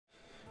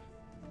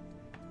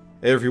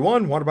Hey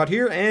everyone, Waterbot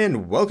here,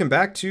 and welcome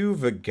back to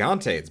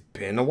Vagante. It's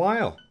been a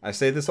while. I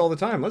say this all the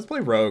time. Let's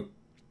play Rogue.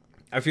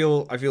 I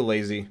feel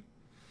lazy.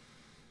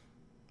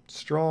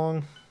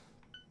 Strong.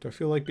 Do I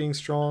feel like being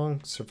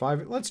strong?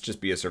 Survivor? Let's just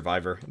be a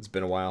survivor. It's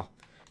been a while.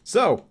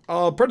 So,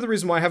 part of the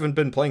reason why I haven't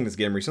been playing this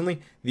game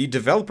recently, the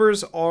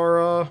developers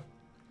are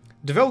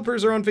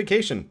on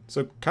vacation.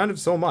 So, kind of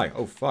so am I.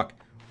 Oh, fuck.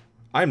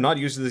 I'm not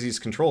used to these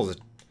controls.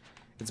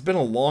 It's been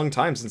a long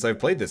time since I've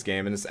played this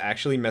game, and it's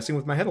actually messing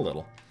with my head a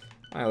little.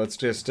 Alright, let's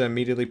just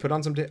immediately put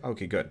on some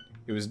okay, good.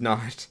 It was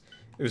not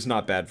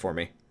bad for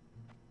me.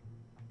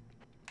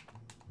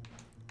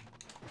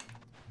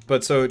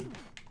 But so,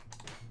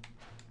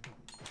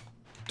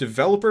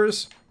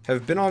 developers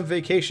have been on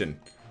vacation.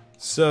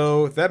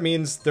 So, that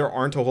means there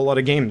aren't a whole lot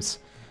of games.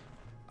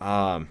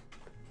 There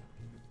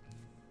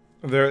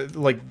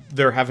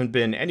haven't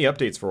been any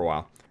updates for a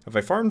while. Have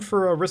I farmed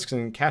for risks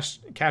and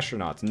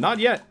castronauts? Not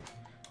yet.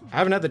 I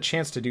haven't had the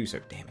chance to do so.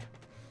 Damn it.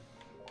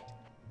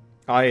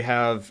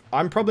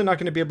 I'm probably not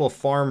going to be able to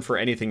farm for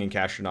anything in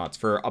Castronauts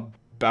for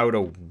about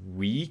a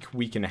week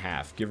and a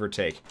half, give or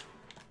take.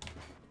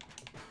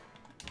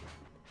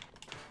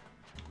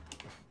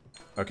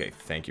 Okay,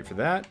 thank you for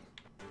that.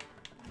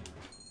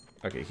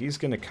 Okay, he's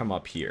going to come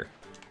up here.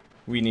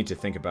 We need to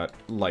think about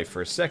life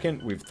for a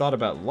second. We've thought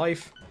about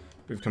life.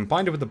 We've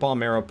combined it with the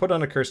bomb arrow, put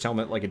on a cursed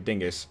helmet like a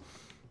dingus.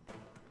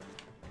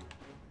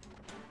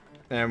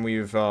 And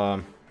we've,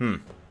 I'm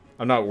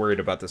not worried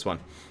about this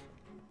one.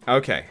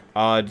 Okay,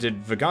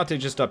 did Vagante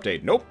just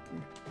update? Nope.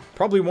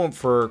 Probably won't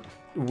for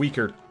a week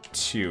or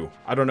two.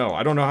 I don't know.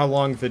 I don't know how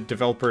long the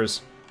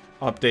developers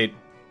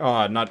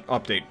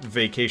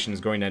vacation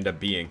is going to end up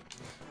being.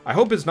 I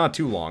hope it's not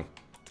too long,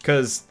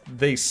 because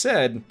they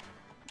said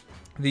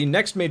the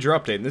next major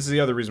update, and this is the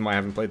other reason why I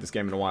haven't played this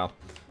game in a while.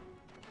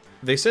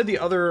 They said the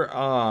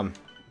other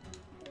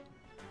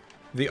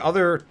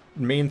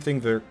main thing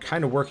they're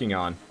kind of working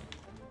on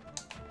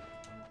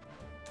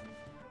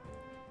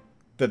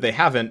that they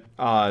haven't,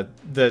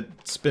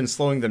 that's been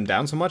slowing them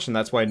down so much, and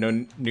that's why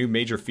no new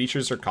major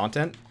features or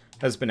content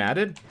has been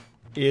added,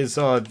 is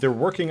they're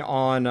working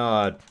on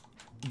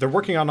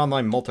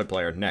online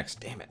multiplayer next.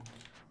 Damn it.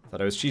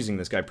 Thought I was cheesing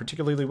this guy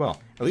particularly well.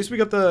 At least we've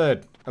got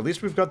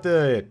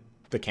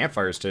the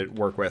campfires to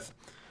work with.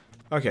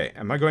 Okay,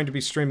 am I going to be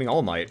streaming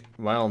all night?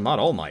 Well, not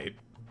all night,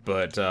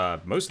 but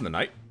most of the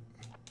night.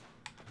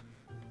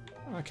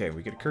 Okay,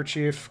 we get a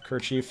kerchief.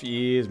 Kerchief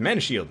is mana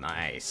shield.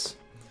 Nice.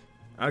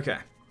 Okay.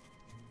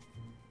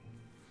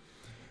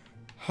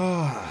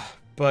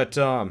 But,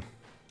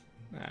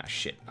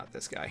 shit, not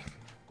this guy.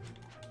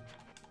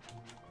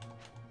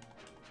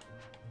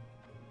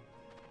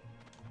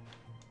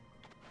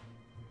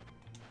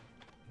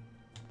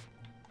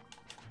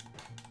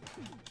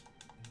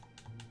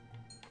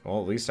 Well,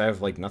 at least I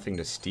have, like, nothing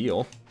to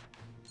steal.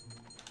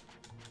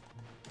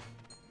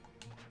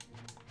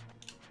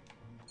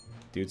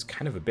 Dude's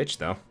kind of a bitch,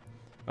 though.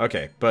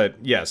 Okay, but,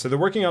 yeah, so they're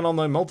working on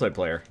online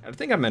multiplayer. I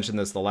think I mentioned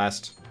this the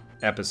last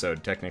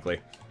episode,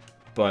 technically.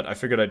 But I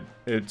figured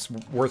it's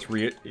worth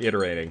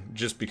reiterating,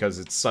 just because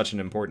it's such an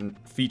important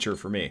feature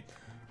for me.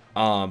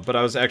 But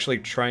I was actually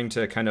trying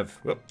to kind of...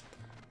 Whoop,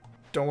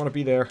 don't want to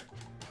be there.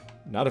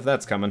 Not if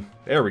that's coming.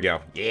 There we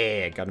go.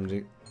 Yeah, got him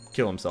to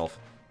kill himself.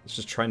 Let's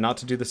just try not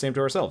to do the same to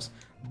ourselves.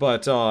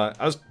 But I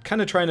was kind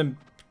of trying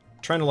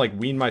to like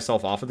wean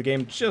myself off of the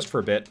game just for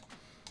a bit,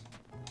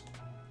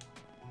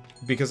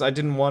 because I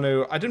didn't want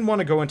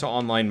to go into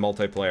online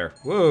multiplayer.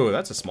 Whoa,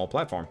 that's a small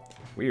platform.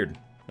 Weird.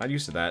 Not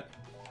used to that.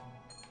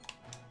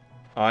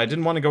 I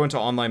didn't want to go into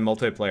online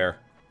multiplayer,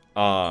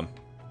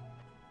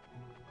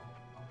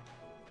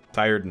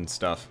 tired and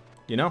stuff,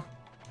 you know?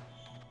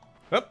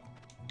 Oh.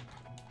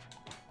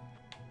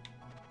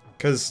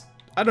 Because,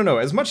 I don't know,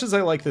 as much as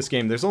I like this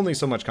game, there's only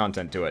so much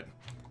content to it.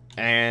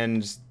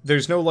 And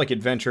there's no, like,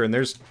 adventure, and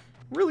there's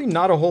really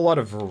not a whole lot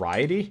of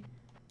variety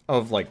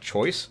of, like,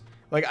 choice.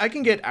 Like, I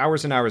can get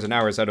hours and hours and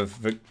hours out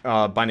of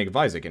Binding of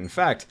Isaac. In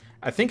fact,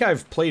 I think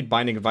I've played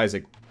Binding of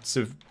Isaac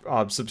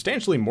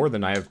substantially more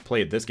than I have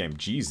played this game.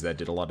 Jeez, that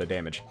did a lot of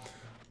damage.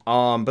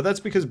 But that's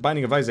because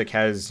Binding of Isaac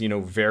has, you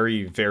know,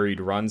 very varied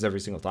runs every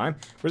single time.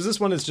 Whereas this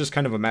one is just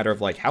kind of a matter of,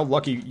 like, how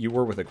lucky you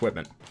were with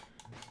equipment.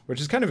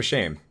 Which is kind of a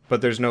shame. But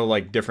there's no,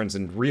 like, difference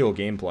in real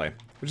gameplay.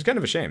 Which is kind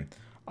of a shame.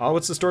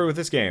 What's the story with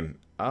this game?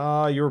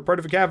 You were part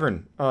of a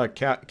caravan.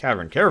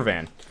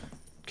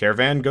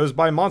 Caravan goes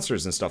by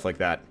monsters and stuff like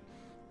that.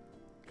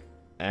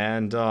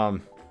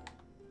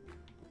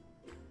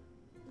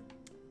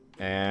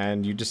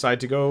 And you decide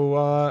to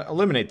go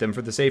eliminate them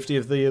for the safety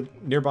of the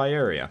nearby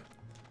area.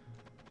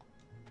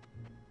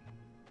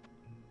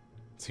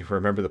 Let's see if I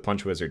remember the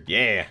Punch Wizard.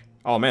 Yeah!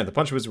 Oh man, the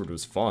Punch Wizard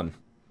was fun.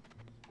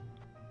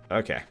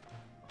 Okay.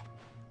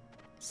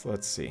 So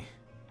let's see.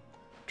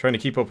 Trying to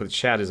keep up with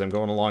chat as I'm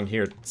going along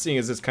here, seeing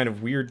as it's kind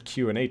of weird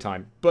Q&A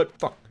time. But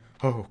fuck.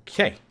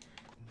 Okay.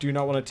 Do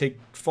not want to take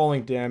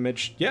falling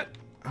damage yet.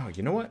 Oh,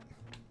 you know what?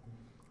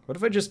 What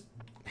if I just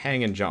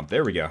hang and jump?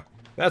 There we go.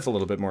 That's a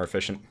little bit more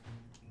efficient.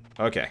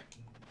 Okay.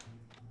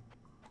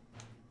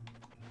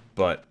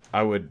 But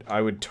I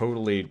would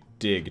totally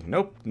dig.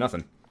 Nope,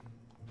 nothing.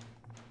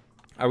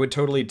 I would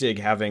totally dig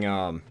having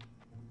a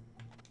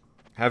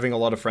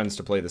lot of friends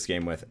to play this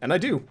game with, and I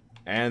do.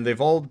 And they've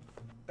all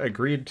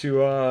agreed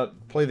to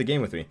play the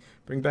game with me.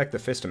 Bring back the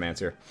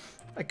Fistomancer.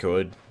 I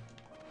could.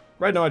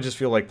 Right now I just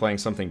feel like playing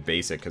something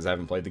basic because I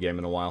haven't played the game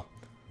in a while.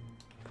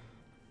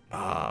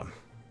 But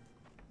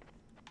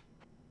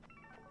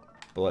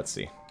let's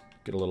see.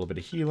 Get a little bit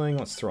of healing.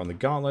 Let's throw on the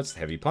gauntlets, the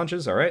heavy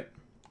punches. Alright.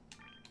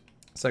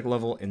 Second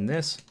level in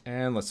this.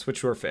 And let's switch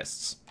to our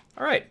fists.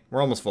 Alright.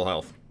 We're almost full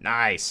health.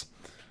 Nice.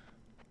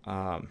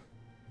 But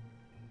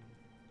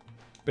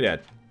yeah.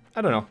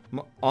 I don't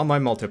know.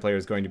 Online multiplayer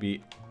is going to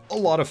be a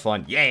lot of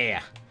fun.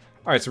 Yeah!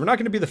 Alright, so we're not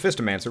going to be the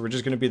Fistomancer. We're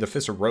just going to be the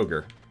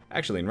Fistaroger.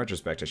 Actually, in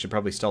retrospect, I should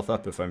probably stealth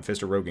up if I'm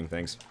Fistarogging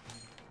things.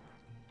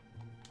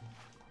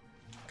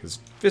 Because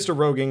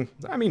Fistarogging,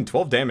 I mean,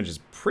 12 damage is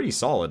pretty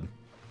solid.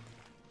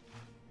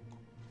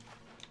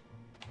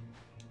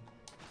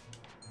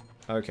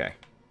 Okay.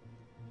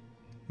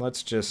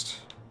 Let's just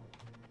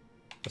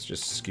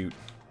scoot.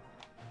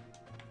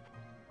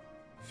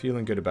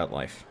 Feeling good about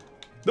life.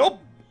 Nope!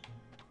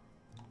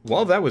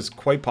 Well, that was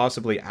quite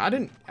possibly...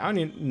 I'm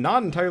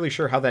not entirely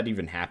sure how that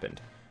even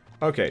happened.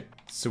 Okay,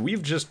 so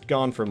we've just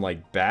gone from,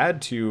 like,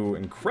 bad to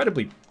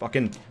incredibly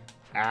fucking...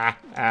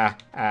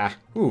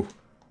 Ooh.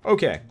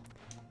 Okay.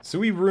 So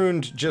we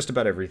ruined just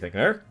about everything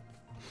there.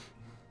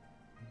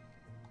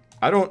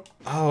 Oh,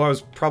 I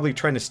was probably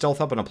trying to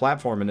stealth up on a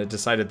platform and it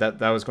decided that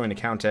that was going to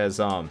count as,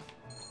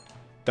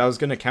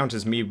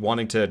 me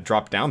wanting to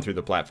drop down through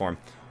the platform.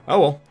 Oh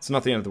well, it's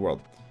not the end of the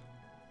world.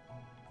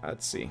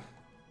 Let's see.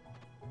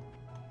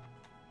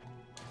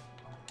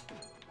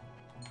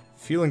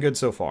 Feeling good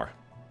so far.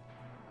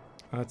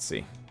 Let's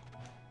see.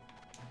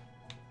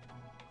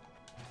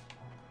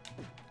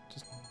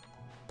 Just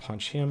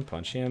punch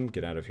him,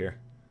 get out of here.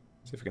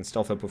 See if I can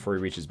stealth up before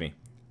he reaches me.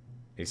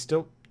 He's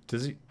still...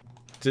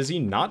 Does he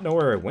not know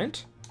where I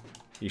went?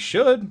 He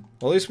should.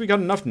 Well, at least we got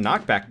enough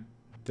knockback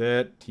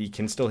that he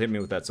can still hit me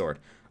with that sword.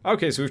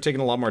 Okay, so we've taken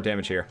a lot more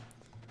damage here.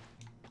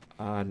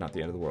 Not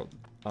the end of the world.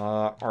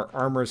 Our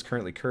armor is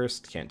currently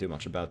cursed. Can't do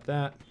much about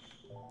that.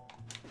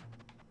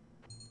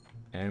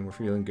 And we're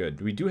feeling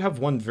good. We do have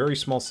one very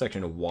small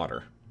section of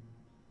water.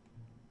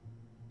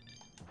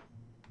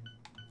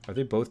 Are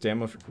they both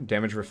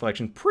damage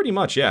reflection? Pretty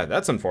much, yeah.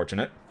 That's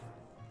unfortunate.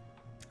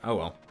 Oh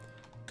well.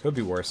 Could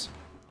be worse.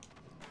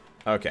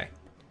 Okay.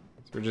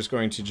 So we're just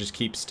going to just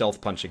keep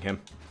stealth punching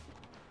him.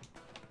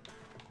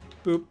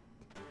 Boop.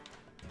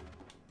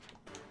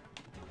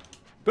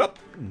 Boop.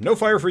 No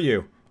fire for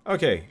you.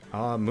 Okay.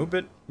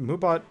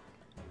 Moobot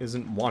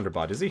isn't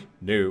Wanderbot, is he?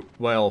 No.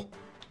 Well,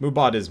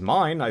 Moobot is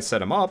mine. I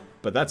set him up,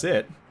 but that's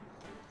it.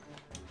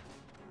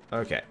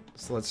 Okay.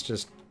 So let's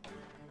just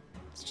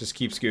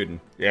keep scooting.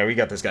 Yeah, we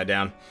got this guy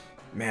down.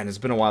 Man, it's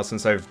been a while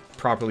since I've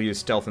properly used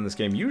stealth in this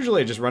game.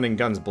 Usually I just running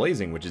guns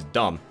blazing, which is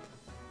dumb.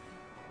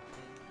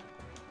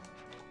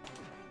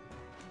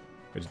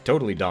 Which is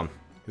totally dumb.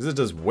 Because this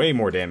does way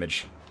more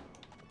damage.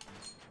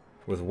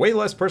 With way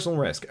less personal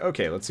risk.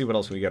 Okay, let's see what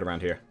else we got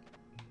around here.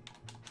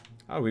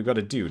 Oh, we've got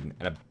a dude.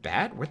 And a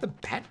bat? Where'd the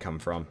bat come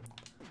from?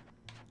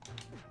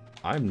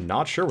 I'm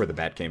not sure where the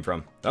bat came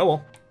from. Oh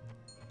well.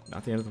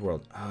 Not the end of the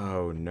world.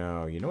 Oh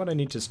no. You know what I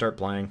need to start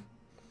playing?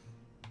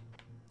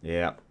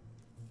 Yeah.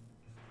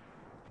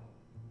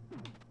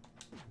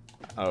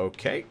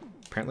 Okay.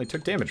 Apparently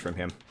took damage from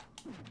him.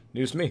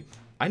 News to me.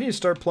 I need to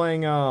start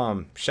playing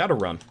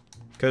Shadowrun.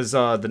 Because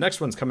the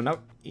next one's coming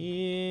out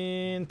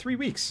in 3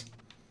 weeks.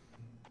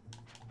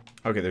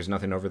 Okay, there's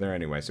nothing over there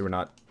anyway, so we're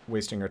not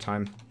wasting our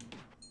time.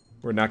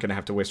 We're not going to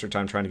have to waste our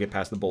time trying to get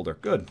past the boulder.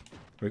 Good.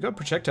 We got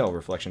projectile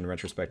reflection in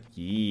retrospect.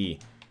 Yee.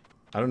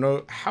 I don't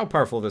know how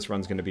powerful this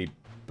run's going to be,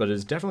 but it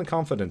is definitely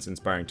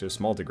confidence-inspiring to a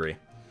small degree.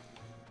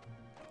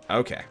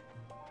 Okay.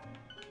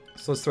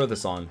 So let's throw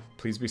this on.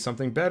 Please be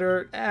something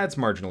better. It's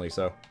marginally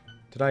so.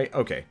 Did I?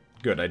 Okay,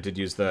 good. I did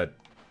use the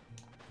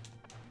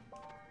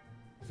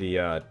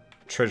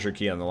treasure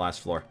key on the last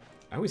floor.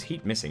 I always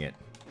hate missing it.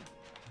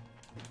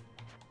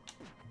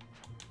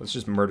 Let's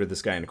just murder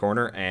this guy in the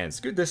corner and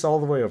scoot this all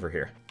the way over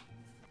here.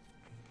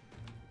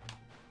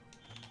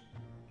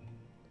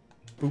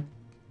 Boop.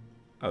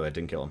 Oh, that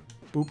didn't kill him.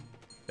 Boop.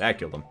 That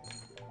killed him.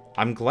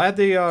 I'm glad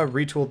they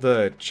retooled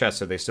the chest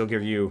so they still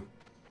give you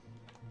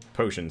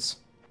potions.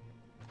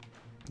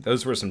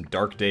 Those were some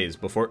dark days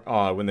before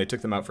when they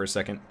took them out for a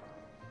second.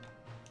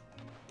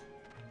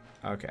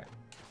 Okay.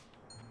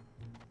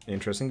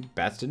 Interesting.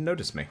 Bats didn't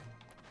notice me.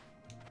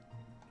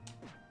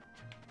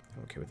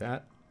 Okay with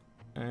that.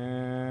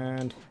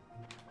 And...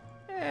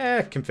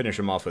 can finish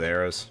him off with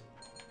arrows.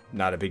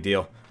 Not a big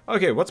deal.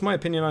 Okay, what's my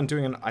opinion on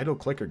doing an idle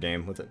clicker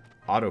game with an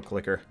auto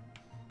clicker?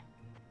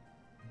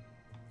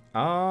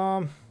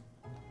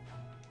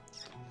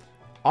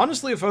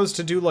 Honestly, if I was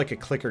to do like a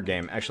clicker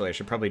game... Actually, I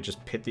should probably just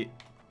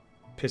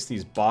piss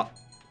these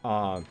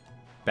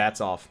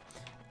bats off.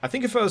 I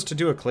think if I was to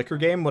do a clicker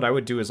game, what I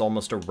would do is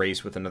almost a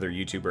race with another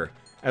YouTuber.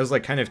 As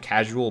like kind of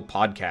casual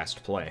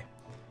podcast play.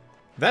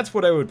 That's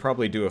what I would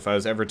probably do if I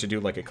was ever to do,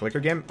 like, a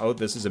clicker game. Oh,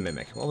 this is a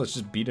mimic. Well, let's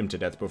just beat him to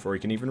death before he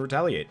can even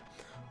retaliate.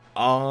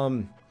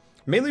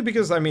 Mainly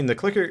because, I mean, the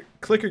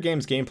clicker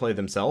games gameplay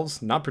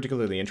themselves, not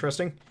particularly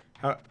interesting.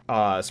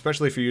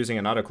 Especially if you're using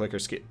an auto-clicker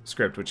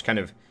script, which kind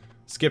of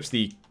skips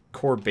the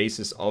core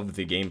basis of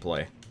the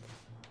gameplay.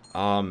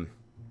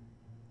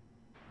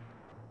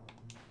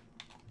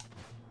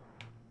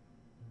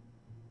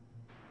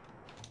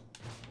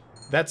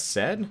 That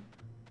said,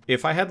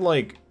 if I had,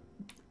 like,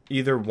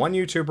 either one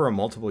YouTuber or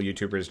multiple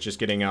YouTubers just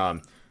getting,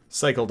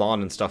 cycled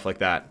on and stuff like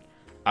that,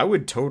 I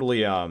would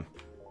totally,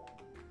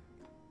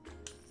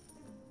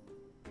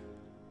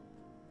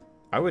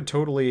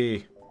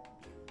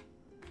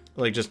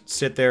 like, just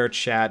sit there,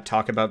 chat,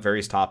 talk about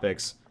various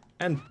topics,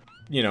 and,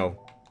 you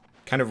know,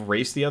 kind of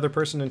race the other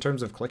person in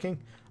terms of clicking.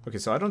 Okay,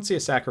 so I don't see a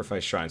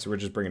sacrifice shrine, so we're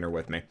just bringing her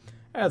with me.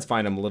 That's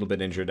fine, I'm a little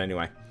bit injured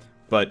anyway.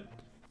 But,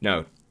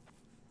 no.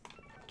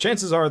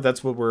 Chances are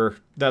that's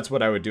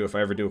what I would do if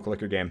I ever do a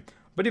clicker game.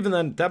 But even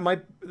then,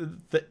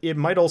 it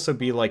might also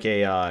be like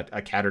a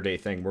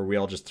Catterday thing where we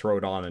all just throw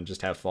it on and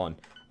just have fun.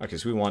 Okay,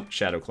 so we want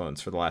shadow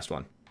clones for the last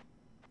one.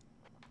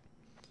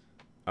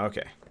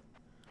 Okay.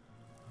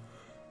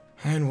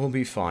 And we'll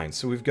be fine.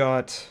 So we've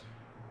got...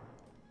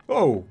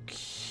 Okay.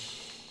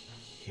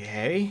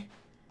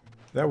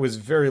 That was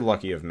very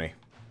lucky of me.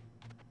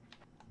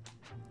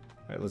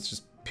 Alright, let's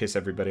just piss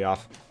everybody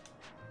off.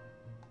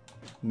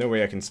 No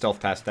way I can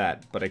stealth past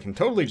that, but I can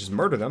totally just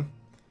murder them.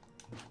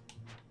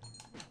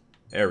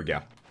 There we go.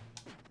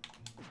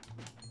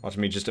 Watch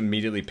me just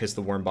immediately piss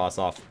the worm boss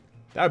off.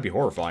 That would be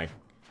horrifying.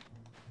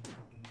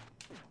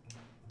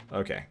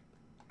 Okay.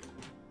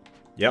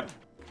 Yep.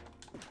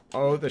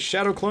 Oh, the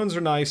shadow clones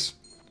are nice.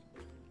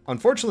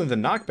 Unfortunately, the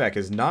knockback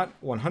is not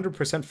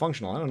 100%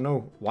 functional. I don't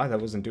know why that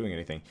wasn't doing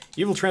anything.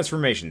 Evil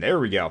transformation. There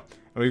we go.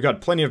 And we've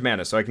got plenty of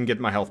mana, so I can get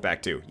my health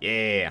back too.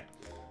 Yeah.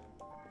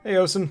 Hey,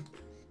 Osen.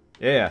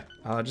 Yeah.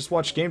 Just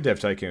watch Game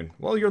Dev Tycoon.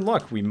 Well, you're in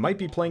luck. We might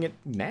be playing it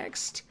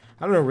next.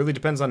 I don't know. It really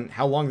depends on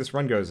how long this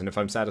run goes and if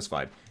I'm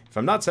satisfied. If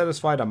I'm not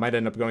satisfied, I might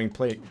end up going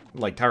play,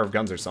 like, Tower of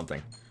Guns or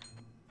something.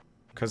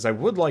 Because I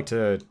would like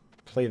to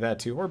play that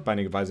too. Or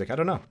Binding of Isaac. I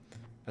don't know.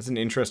 That's an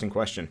interesting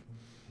question.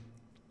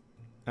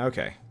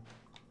 Okay.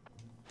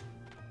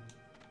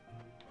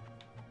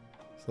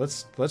 So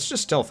let's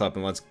just stealth up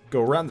and let's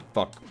go around the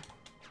fuck.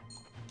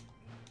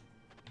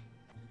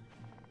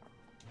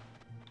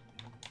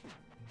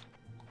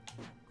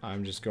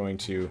 I'm just going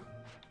to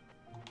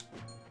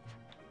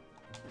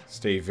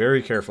stay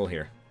very careful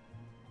here.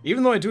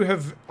 Even though I do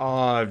have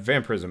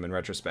vampirism in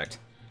retrospect.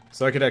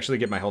 So I could actually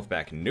get my health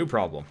back, no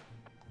problem.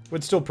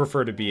 Would still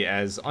prefer to be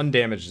as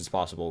undamaged as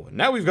possible.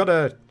 Now we've got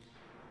a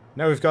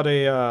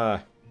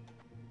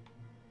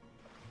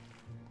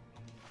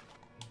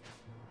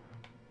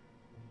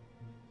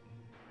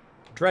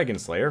Dragon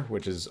Slayer,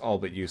 which is all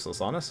but useless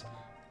on us.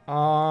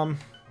 I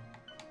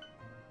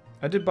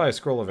did buy a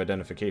scroll of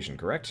identification,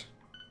 correct?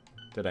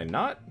 Did I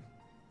not?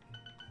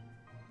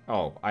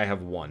 Oh, I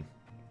have one.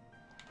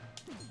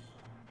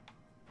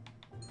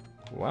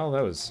 Well,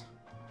 that was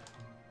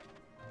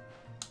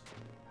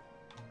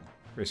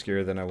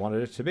riskier than I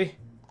wanted it to be.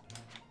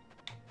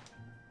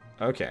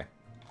 Okay.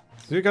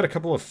 So we've got a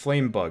couple of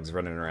flame bugs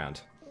running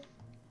around.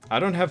 I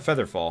don't have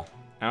Featherfall.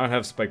 I don't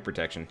have Spike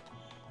Protection.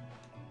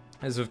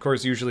 This, of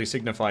course, usually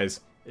signifies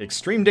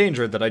extreme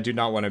danger that I do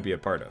not want to be a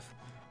part of.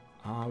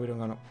 We don't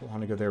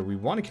want to go there. We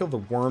want to kill the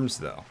worms,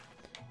 though.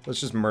 Let's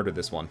just murder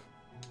this one.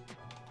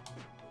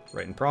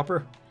 Right and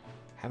proper.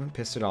 Haven't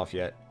pissed it off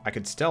yet. I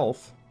could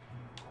stealth.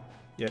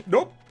 Yeah.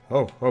 Nope.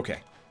 Oh, okay.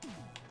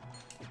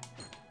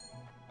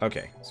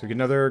 Okay, so we get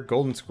another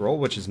golden scroll,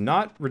 which is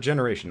not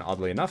regeneration,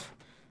 oddly enough.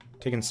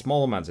 Taking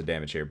small amounts of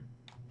damage here.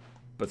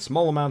 But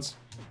small amounts,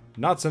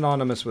 not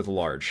synonymous with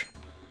large.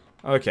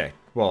 Okay,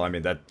 well, I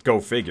mean, go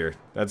figure.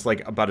 That's,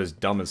 like, about as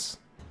dumb as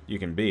you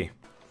can be.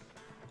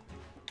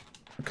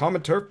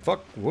 Common turp,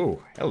 fuck,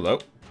 whoa, hello.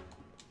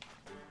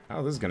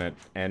 Oh, this is gonna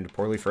end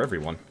poorly for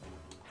everyone.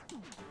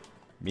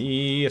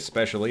 Me,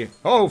 especially.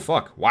 Oh,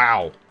 fuck,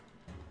 wow.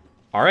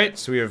 Alright,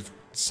 so we have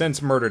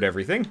since murdered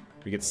everything.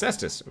 We get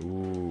Cestus.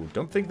 Ooh,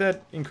 don't think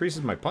that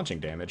increases my punching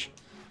damage.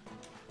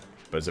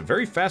 But it's a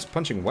very fast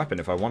punching weapon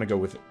if I want to go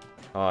with,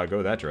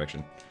 go that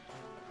direction.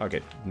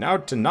 Okay, now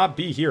to not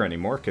be here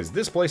anymore, because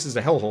this place is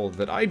a hellhole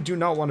that I do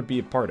not want to be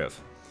a part of.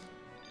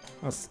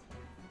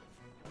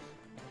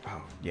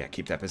 Oh, yeah,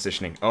 keep that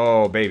positioning.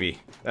 Oh, baby.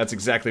 That's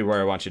exactly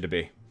where I want you to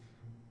be.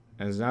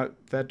 And is not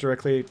that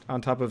directly on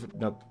top of...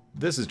 No,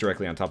 this is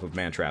directly on top of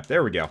Mantrap.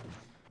 There we go.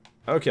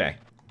 Okay.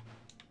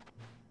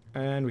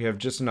 And we have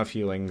just enough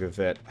healing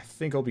that I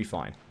think I'll be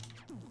fine.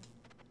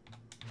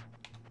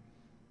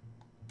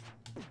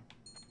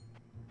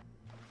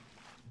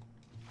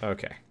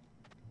 Okay.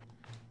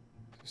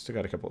 Still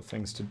got a couple of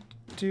things to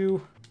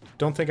do.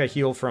 Don't think I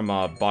heal from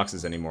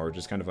boxes anymore, which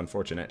is kind of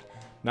unfortunate.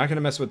 Not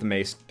gonna mess with the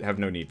mace, have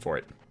no need for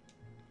it.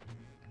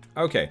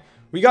 Okay,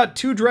 we got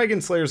 2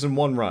 Dragon Slayers in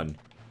one run.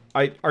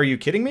 Are you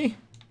kidding me?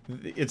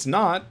 It's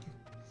not.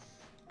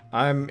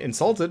 I'm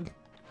insulted,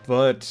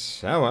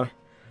 but, oh well.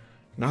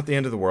 Not the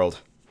end of the world.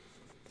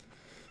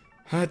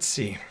 Let's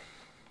see.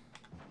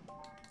 So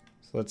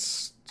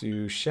let's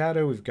do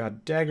Shadow. We've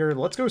got Dagger.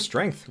 Let's go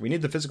Strength. We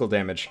need the physical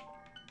damage.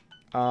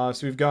 So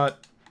we've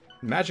got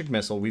Magic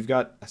Missile. We've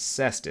got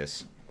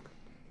Cestus.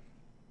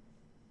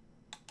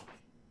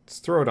 Let's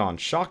throw it on.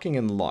 Shocking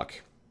and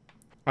Luck.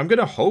 I'm going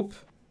to hope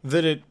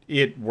that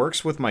it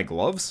works with my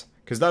gloves,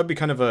 because that would be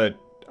kind of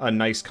a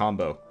nice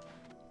combo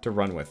to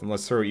run with. And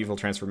let's throw Evil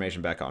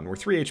Transformation back on. We're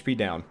 3 HP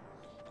down.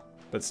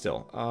 But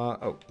still.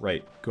 Oh,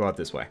 right. Go out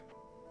this way.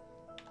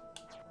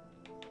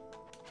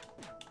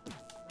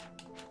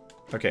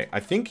 Okay, I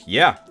think,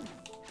 yeah.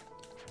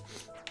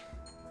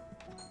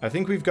 I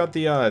think we've got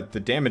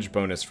the damage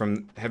bonus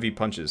from heavy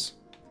punches.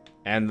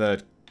 And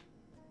the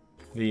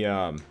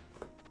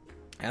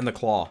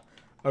claw.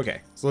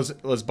 Okay, so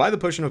let's buy the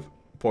potion of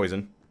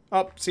poison.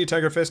 Oh, see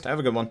Tiger Fist, have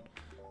a good one.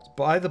 Let's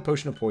buy the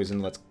potion of poison.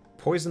 Let's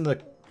poison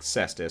the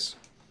Cestus.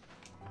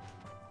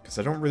 Because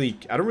I don't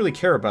really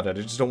care about it,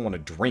 I just don't want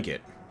to drink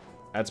it.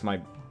 That's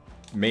my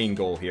main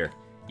goal here.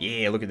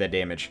 Yeah, look at that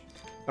damage.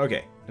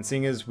 Okay, and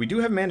seeing as we do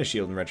have Mana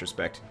Shield in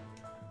retrospect,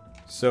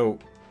 so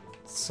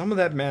some of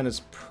that mana is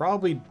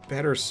probably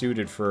better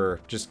suited for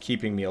just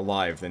keeping me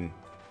alive than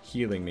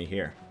healing me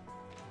here.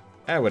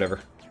 Whatever.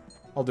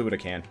 I'll do what I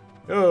can.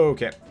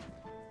 Okay.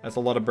 That's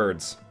a lot of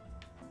birds.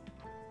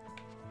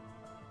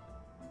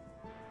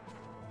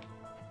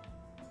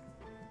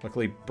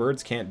 Luckily,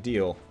 birds can't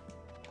deal.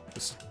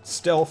 Just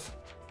stealth.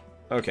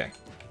 Okay.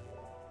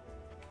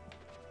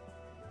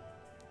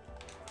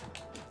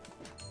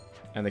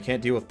 And they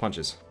can't deal with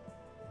punches.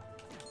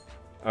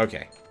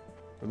 Okay.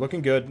 We're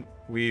looking good.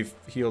 We've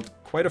healed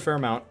quite a fair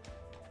amount.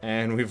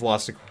 And we've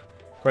lost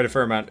quite a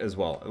fair amount as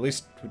well. At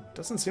least, it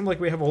doesn't seem like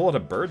we have a whole lot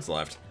of birds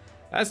left.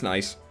 That's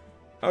nice.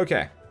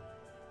 Okay.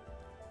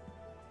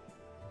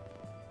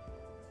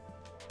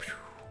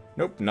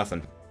 Nope,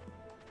 nothing.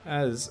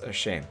 That is a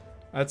shame.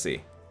 Let's see.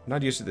 I'm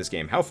not used to this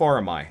game. How far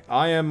am I?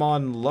 I am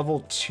on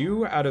level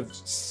 2 out of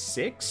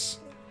 6?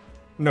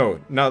 No,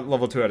 not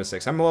level 2 out of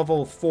 6. I'm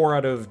level 4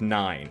 out of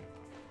 9.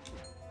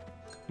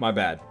 My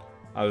bad.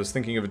 I was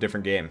thinking of a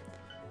different game.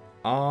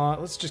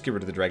 Let's just get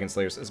rid of the Dragon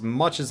Slayers. As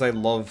much as I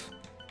love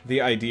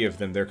the idea of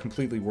them, they're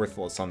completely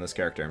worthless on this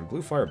character. And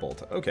Blue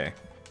Firebolt. Okay.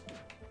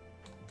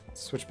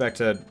 Let's switch back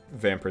to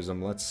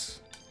Vampirism.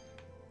 Let's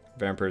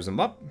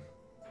Vampirism up.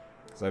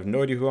 Because I have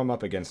no idea who I'm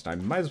up against. I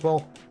might as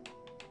well...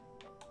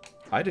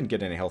 I didn't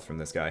get any health from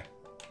this guy.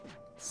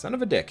 Son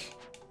of a dick.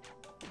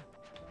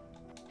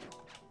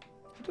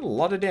 I did a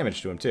lot of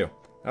damage to him, too.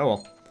 Oh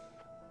well.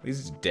 At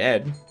least he's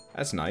dead.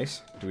 That's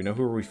nice. Do we know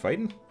who are we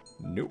fighting?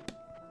 Nope.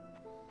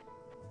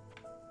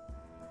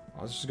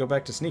 Let's just go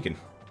back to sneaking.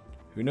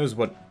 Who knows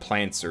what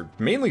plants are...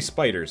 Mainly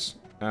spiders.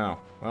 Oh,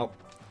 well.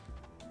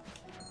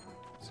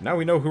 So now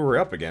we know who we're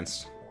up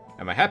against.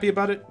 Am I happy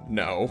about it?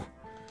 No.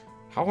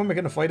 How am I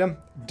going to fight him?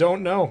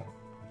 Don't know.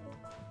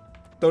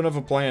 Don't have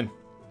a plan.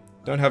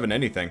 Don't have an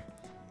anything.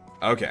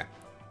 Okay.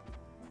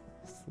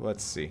 So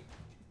let's see.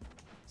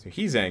 So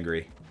he's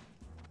angry.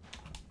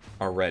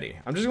 Already.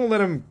 I'm just going to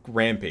let him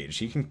rampage.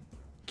 He can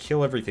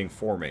kill everything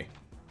for me.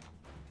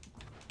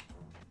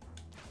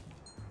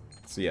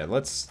 So yeah,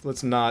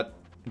 let's not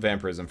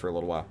vampirism for a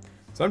little while.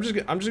 So I'm just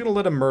going to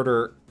let him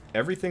murder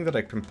everything that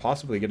I can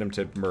possibly get him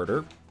to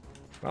murder.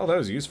 Well, that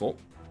was useful.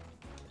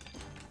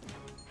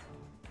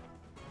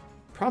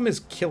 Problem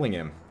is killing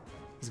him.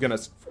 He's gonna...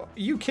 Are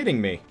you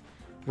kidding me?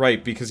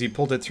 Right, because he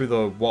pulled it through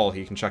the wall,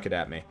 he can chuck it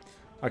at me.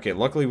 Okay,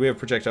 luckily we have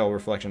projectile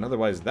reflection,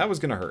 otherwise that was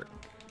gonna hurt.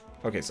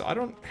 Okay, so I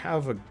don't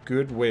have a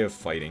good way of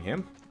fighting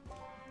him.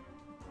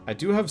 I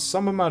do have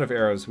some amount of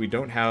arrows, we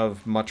don't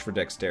have much for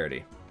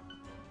dexterity.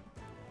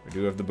 We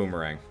do have the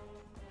boomerang.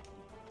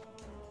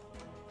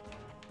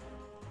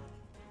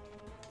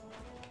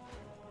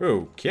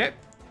 Okay.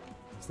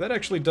 So that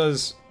actually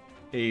does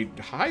a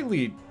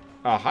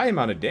high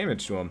amount of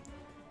damage to him.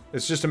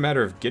 It's just a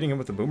matter of getting him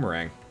with the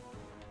boomerang.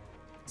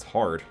 It's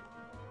hard.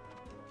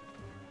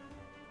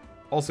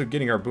 Also,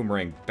 getting our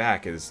boomerang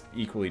back is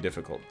equally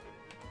difficult.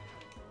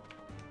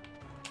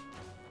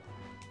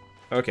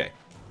 Okay.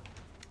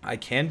 I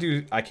can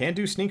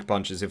do sneak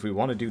punches if we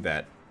want to do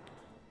that.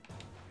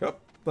 Yep,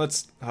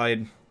 let's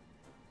hide.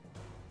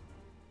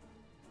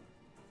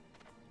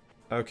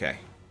 Okay.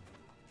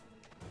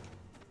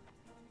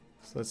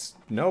 So let's...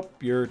 Nope,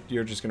 you're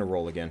just gonna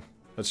roll again.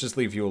 Let's just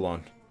leave you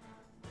alone.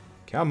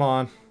 Come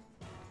on.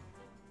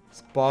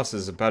 This boss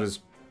is about as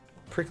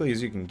prickly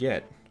as you can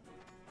get.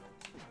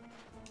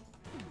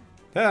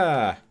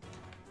 Ah!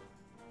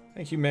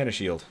 Thank you, Mana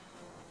Shield.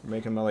 For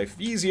making my life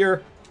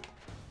easier.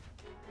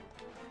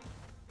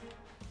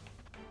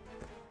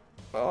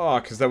 Oh,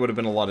 because that would have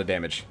been a lot of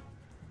damage.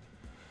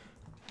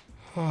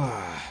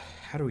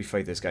 How do we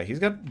fight this guy? He's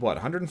got, what,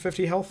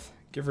 150 health?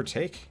 Give or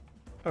take?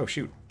 Oh,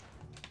 shoot.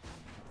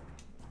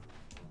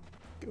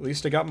 At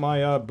least I got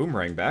my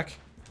boomerang back.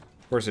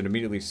 Of course, it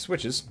immediately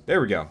switches. There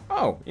we go.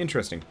 Oh,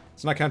 interesting.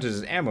 It's not counted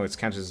as ammo, it's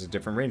counted as a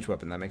different ranged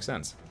weapon. That makes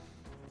sense.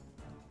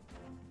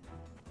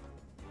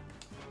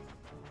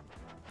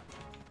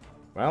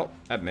 Well,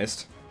 that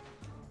missed.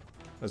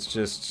 Let's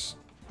just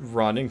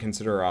run and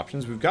consider our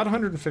options. We've got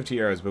 150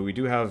 arrows, but we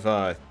do have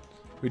a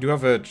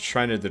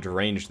Shrine of the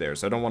Deranged there,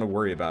 so I don't want to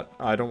worry about...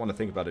 I don't want to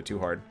think about it too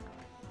hard.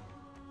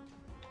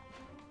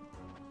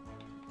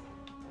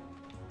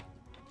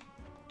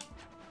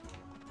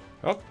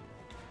 Oh,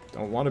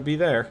 don't want to be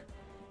there.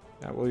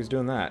 Not while he's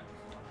doing that.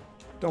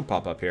 Don't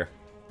pop up here.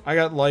 I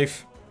got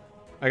life.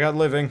 I got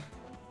living.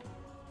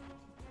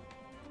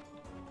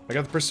 I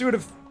got the pursuit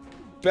of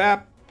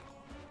Bap.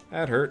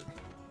 That hurt.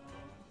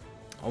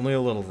 Only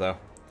a little though.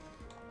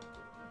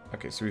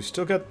 Okay, so we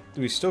still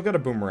got a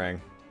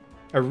boomerang.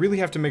 I really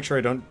have to make sure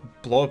I don't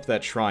blow up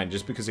that shrine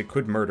just because it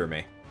could murder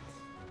me.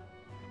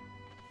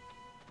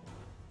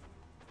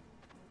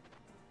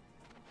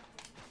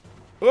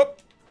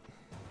 Oop.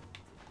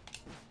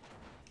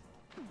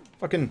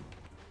 Fucking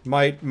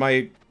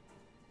my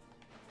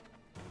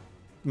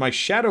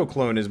shadow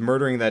clone is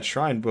murdering that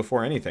shrine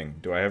before anything.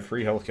 Do I have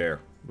free healthcare?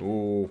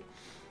 Ooh.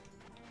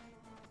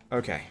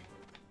 Okay.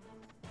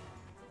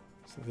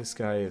 So this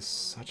guy is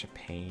such a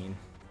pain.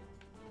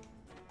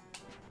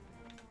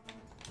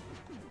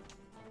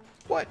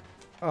 What?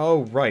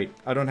 Oh, right.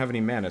 I don't have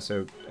any mana,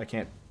 so I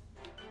can't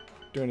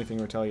do anything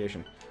in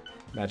retaliation.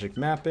 Magic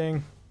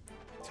mapping.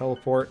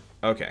 Teleport.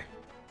 Okay.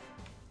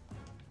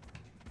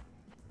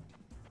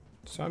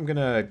 So I'm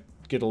gonna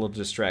get a little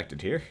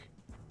distracted here.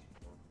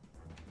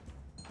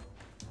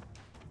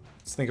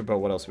 Let's think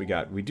about what else we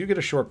got. We do get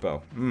a short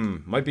bow.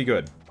 Might be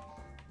good.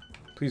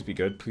 Please be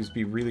good. Please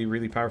be really,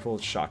 really powerful.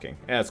 It's shocking.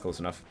 Yeah, that's close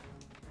enough.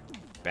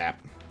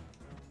 Bap.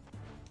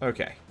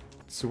 Okay.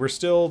 So we're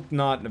still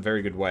not in a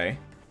very good way.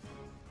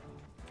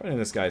 Fighting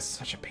this guy is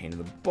such a pain in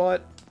the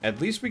butt. At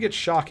least we get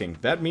shocking.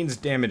 That means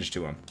damage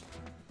to him.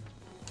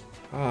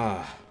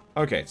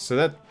 Okay,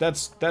 so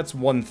that's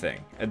one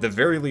thing. At the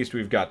very least,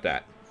 we've got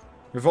that.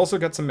 We've also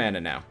got some mana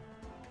now.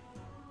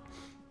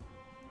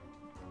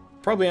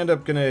 Probably end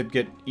up gonna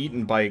get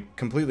eaten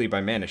completely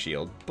by Mana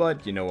Shield,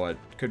 but you know what?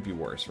 Could be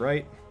worse,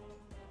 right?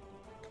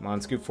 Come on,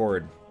 scoot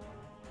forward.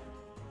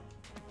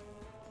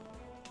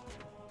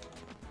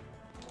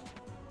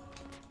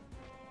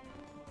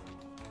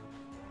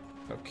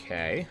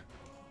 Okay.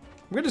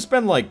 I'm gonna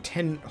spend like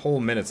 10 whole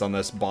minutes on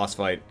this boss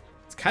fight.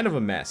 It's kind of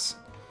a mess.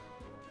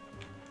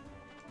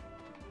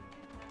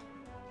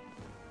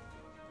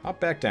 Hop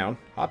back down.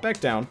 Hop back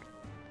down.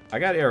 I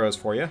got arrows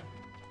for you.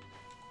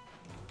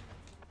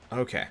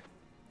 Okay.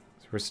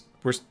 So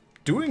we're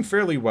doing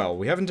fairly well.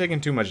 We haven't taken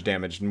too much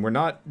damage, and we're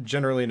not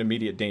generally in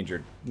immediate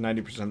danger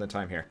 90% of the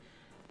time here.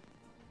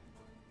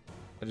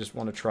 I just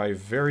want to try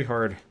very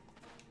hard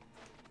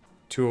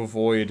to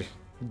avoid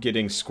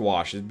getting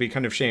squashed. It'd be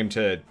kind of shame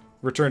to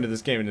return to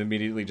this game and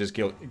immediately just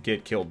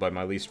get killed by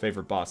my least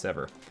favorite boss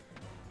ever.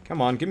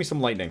 Come on, give me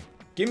some lightning.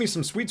 Give me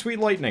some sweet, sweet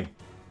lightning.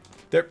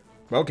 There.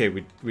 Okay,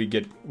 we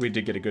did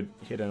get a good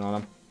hit in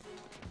on him.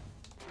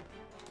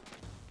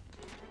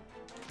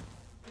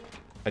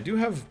 I do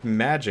have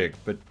magic,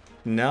 but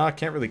no, I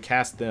can't really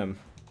cast them.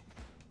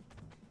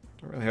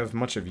 Don't really have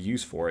much of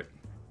use for it.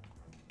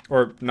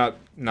 Or, not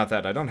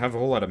that. I don't have a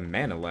whole lot of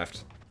mana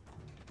left.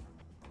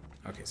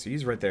 Okay, so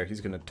he's right there.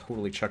 He's gonna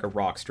totally chuck a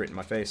rock straight in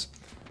my face.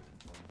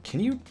 Can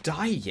you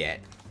die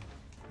yet?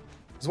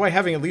 This is why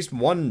having at least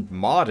one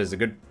mod is a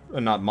good...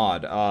 not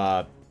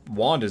mod.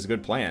 Wand is a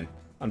good plan.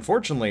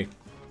 Unfortunately,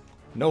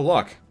 no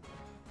luck.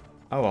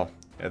 Oh well.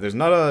 Yeah, there's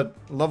not a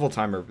level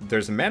timer.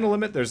 There's a mana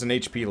limit, there's an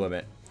HP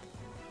limit.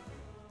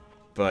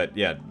 But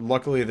yeah,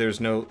 luckily there's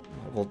no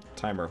level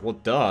timer. Well,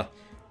 duh.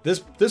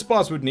 This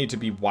boss would need to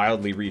be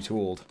wildly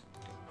retooled.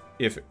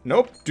 If...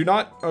 Nope, do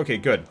not... Okay,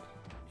 good.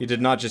 He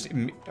did not just...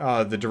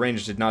 the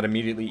deranged did not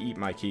immediately eat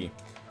my key.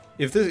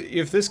 If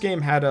this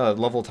game had a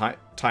level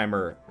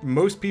timer,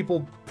 most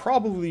people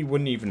probably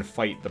wouldn't even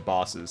fight the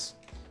bosses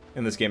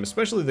in this game,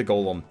 especially the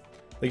golem.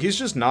 Like, he's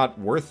just not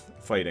worth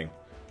fighting.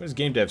 When does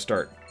game dev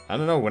start? I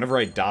don't know, whenever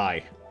I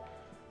die.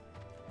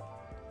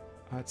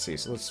 Let's see,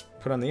 so let's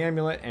put on the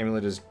amulet.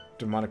 Amulet is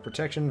demonic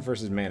protection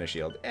versus mana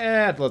shield.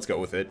 Let's go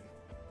with it.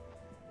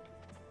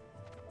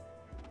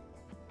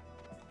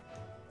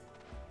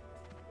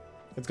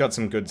 It's got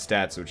some good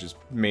stats, which is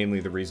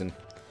mainly the reason.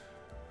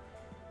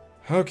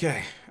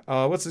 Okay,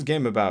 what's this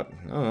game about?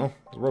 I don't know,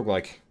 it's a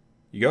roguelike.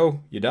 You go,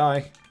 you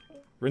die,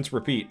 rinse,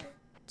 repeat.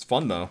 It's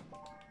fun, though.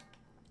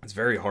 It's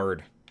very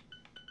hard.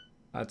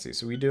 Let's see,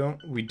 so we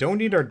don't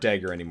need our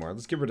dagger anymore.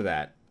 Let's get rid of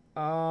that.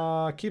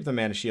 Keep the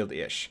mana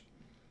shield-ish.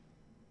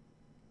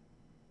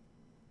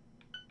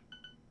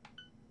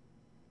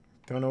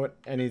 Don't know what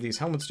any of these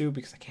helmets do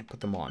because I can't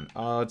put them on.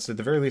 Let's at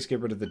the very least get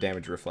rid of the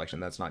damage reflection.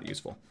 That's not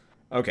useful.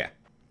 Okay.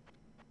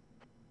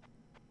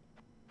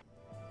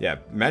 Yeah,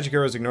 magic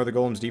arrows ignore the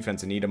golem's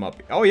defense and eat him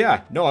up. Oh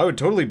yeah, no, I would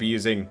totally be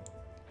using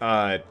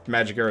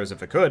magic arrows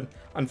if I could.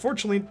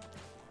 Unfortunately,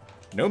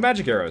 no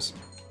magic arrows.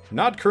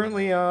 Not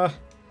currently,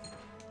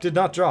 did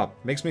not drop.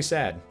 Makes me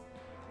sad.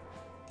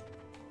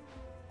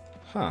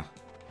 Huh.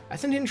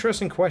 That's an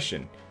interesting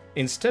question.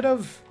 Instead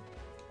of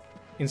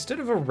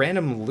a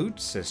random loot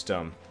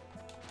system,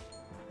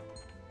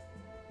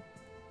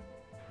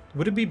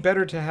 would it be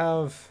better to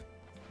have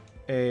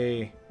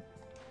a...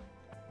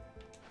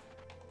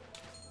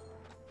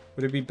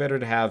 would it be better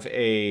to have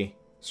a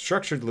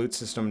structured loot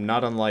system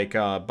not unlike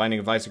Binding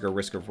of Isaac or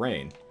Risk of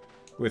Rain,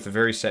 with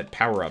very set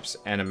power-ups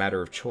and a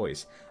matter of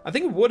choice? I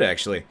think it would,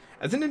 actually.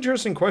 That's an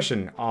interesting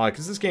question,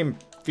 because this game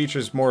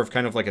features more of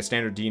kind of like a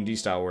standard D&D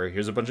style, where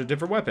here's a bunch of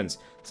different weapons.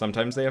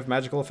 Sometimes they have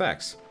magical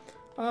effects.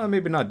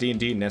 Maybe not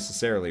D&D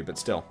necessarily, but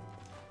still.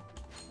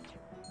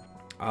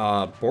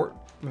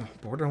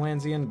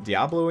 Borderlandsian?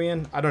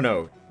 Diabloian? I don't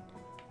know.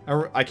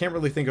 I can't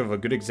really think of a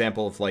good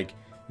example of, like,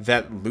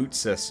 that loot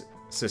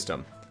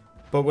system.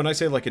 But when I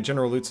say, like, a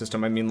general loot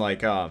system, I mean,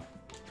 like,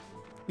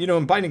 you know,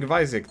 in Binding of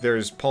Isaac,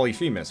 there's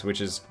Polyphemus,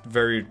 which is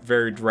very,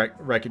 very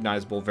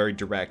recognizable, very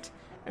direct,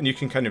 and you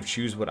can kind of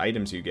choose what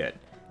items you get.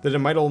 That it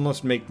might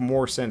almost make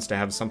more sense to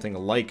have something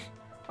like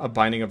a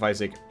Binding of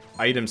Isaac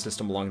item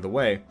system along the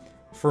way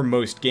for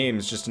most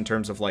games, just in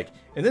terms of, like,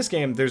 in this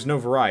game, there's no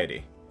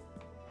variety.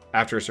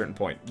 After a certain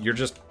point, you're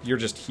just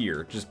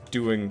here, just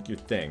doing your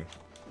thing.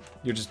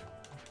 You're just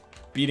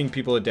beating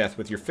people to death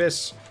with your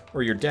fists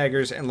or your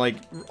daggers, and, like,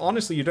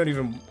 honestly, you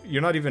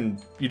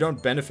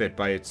don't benefit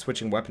by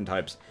switching weapon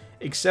types,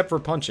 except for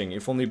punching,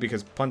 if only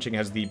because punching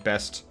has the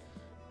best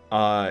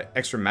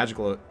extra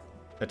magical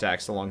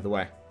attacks along the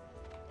way.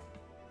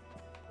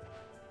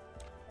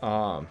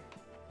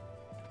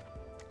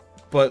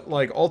 But,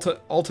 like,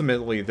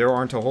 ultimately, there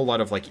aren't a whole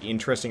lot of, like,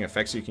 interesting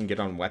effects you can get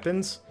on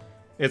weapons.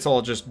 It's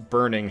all just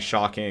burning,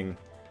 shocking,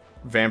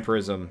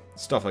 vampirism,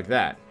 stuff like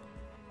that.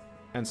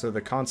 And so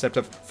the concept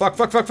of... Fuck!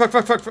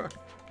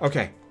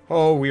 Okay.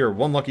 Oh, we are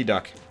one lucky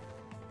duck.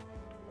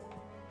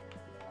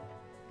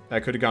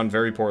 That could have gone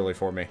very poorly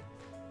for me.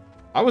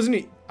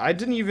 I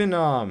didn't even,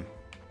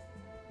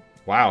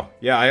 Wow.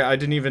 Yeah, I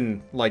didn't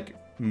even, like,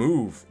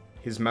 move.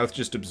 His mouth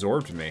just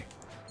absorbed me.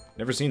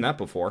 Never seen that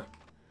before.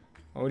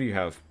 What do you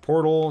have?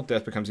 Portal.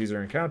 Death becomes easier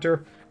to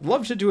encounter. I'd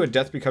love to do a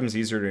Death becomes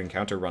easier to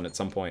encounter run at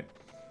some point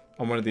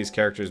on one of these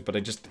characters, but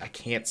I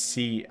can't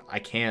see. I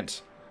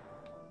can't.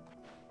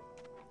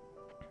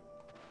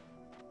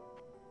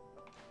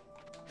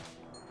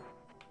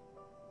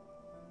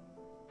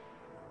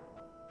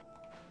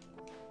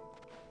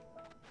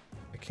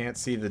 I can't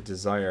see the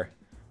desire.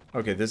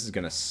 Okay, this is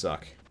gonna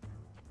suck.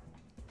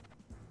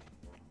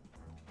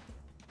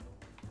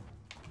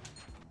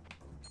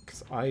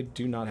 Because I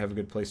do not have a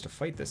good place to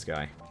fight this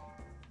guy.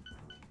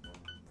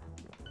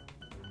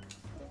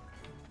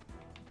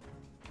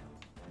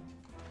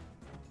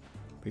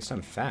 At least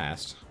I'm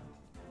fast.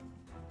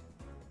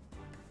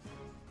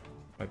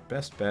 My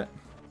best bet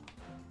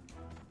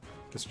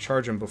is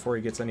charge him before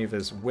he gets any of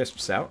his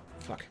wisps out.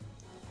 Fuck.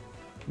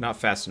 Not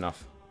fast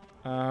enough.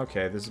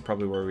 Okay, this is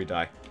probably where we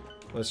die.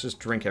 Let's just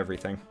drink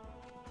everything.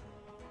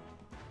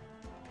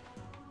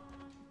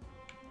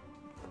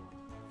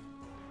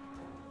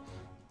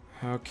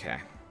 Okay.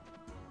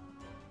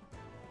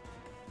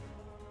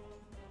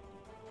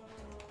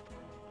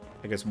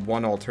 I guess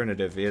one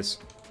alternative is...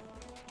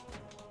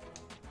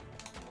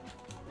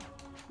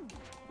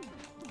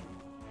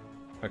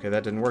 Okay,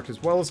 that didn't work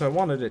as well as I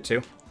wanted it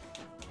to.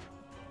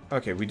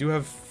 Okay, we do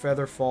have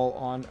Featherfall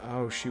on...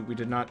 Oh, shoot, we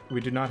do not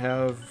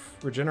have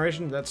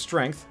regeneration. That's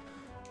strength.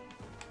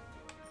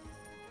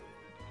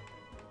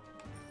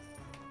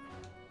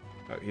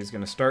 Oh, he's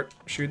gonna start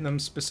shooting them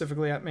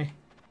specifically at me.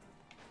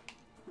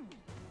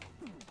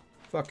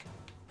 Fuck.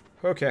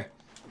 Okay.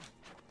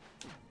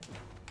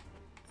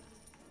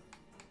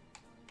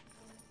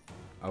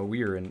 Oh,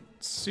 we are in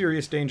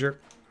serious danger.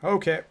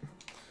 Okay.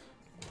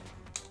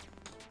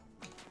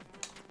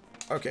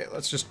 Okay,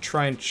 let's just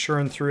try and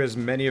churn through as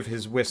many of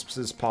his wisps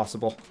as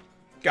possible.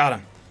 Got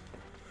him.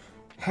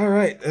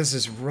 Alright, this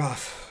is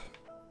rough.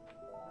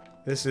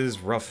 This is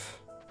rough.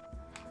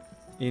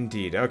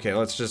 Indeed. Okay,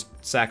 let's just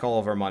sack all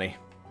of our money.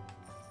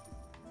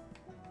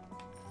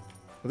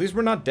 At least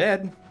we're not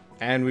dead.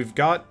 And we've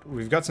got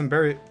some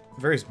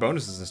various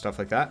bonuses and stuff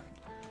like that.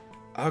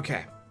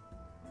 Okay.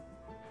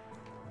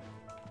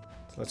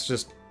 So let's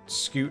just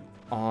scoot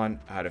on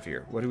out of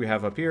here. What do we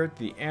have up here?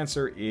 The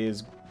answer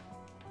is...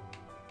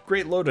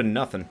 Great load of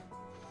nothing.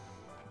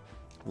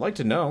 I'd like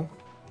to know.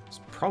 It's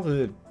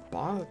probably the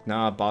boss...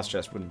 Nah, boss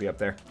chest wouldn't be up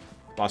there.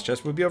 Boss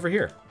chest would be over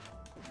here.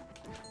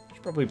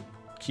 Should probably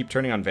keep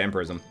turning on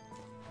vampirism.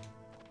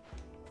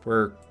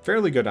 We're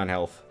fairly good on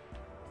health.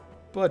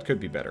 But could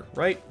be better.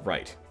 Right?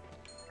 Right.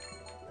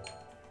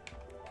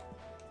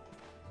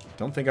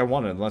 Don't think I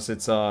want it unless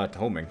it's,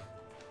 homing.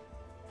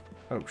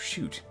 Oh,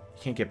 shoot.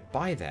 You can't get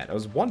by that. I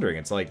was wondering.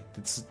 It's like...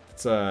 It's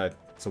a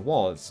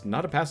wall. It's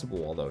not a passable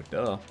wall, though.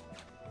 Duh.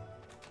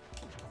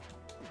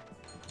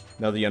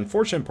 Now, the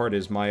unfortunate part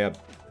is my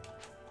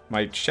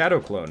shadow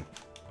clone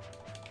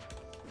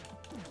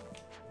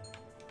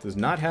does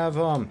not have,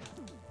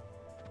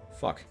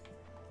 fuck.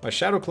 My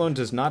shadow clone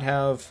does not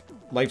have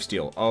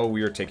lifesteal. Oh,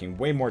 we are taking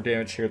way more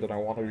damage here than I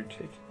wanted to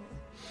take.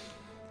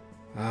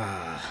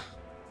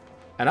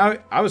 And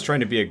I was trying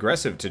to be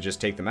aggressive to just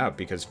take them out,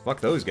 because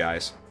fuck those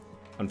guys.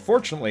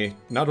 Unfortunately,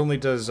 not only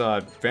does,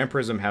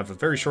 vampirism have a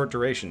very short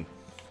duration,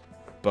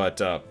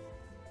 but,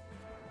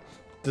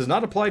 does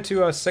not apply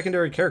to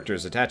secondary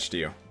characters attached to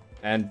you.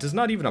 And does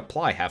not even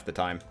apply half the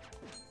time.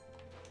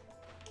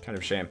 Kind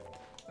of a shame.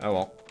 Oh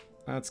well.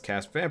 Let's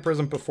cast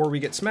Vampirism before we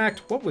get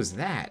smacked. What was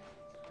that?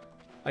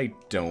 I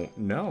don't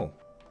know.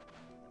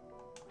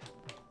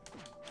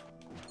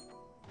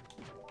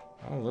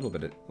 Oh,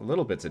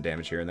 little bits of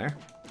damage here and there.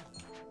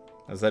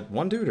 Was that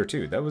one dude or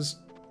two? That was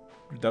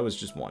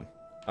just one.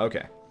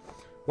 Okay.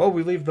 Well,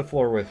 we leave the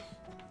floor with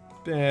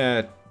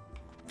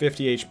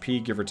 50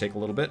 HP, give or take a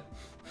little bit.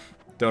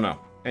 Don't know.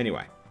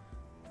 Anyway.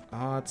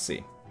 Let's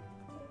see.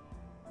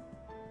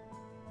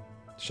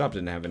 Shop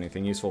didn't have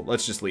anything useful.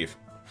 Let's just leave.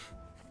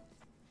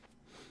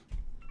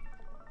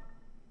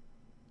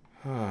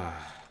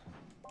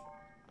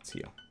 Let's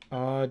heal.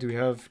 Do we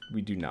have...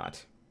 We do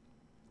not.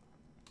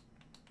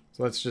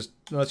 So let's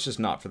just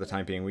not for the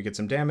time being. We get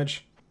some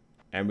damage,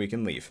 and we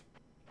can leave.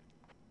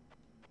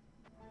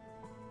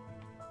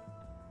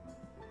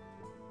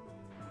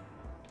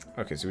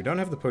 Okay, so we don't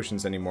have the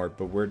potions anymore,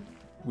 but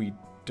we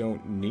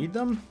don't need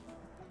them?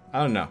 I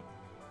don't know.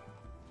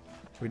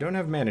 We don't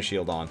have Mana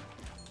Shield on.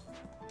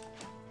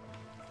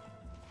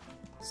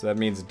 So that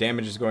means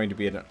damage is going to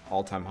be at an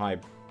all-time high,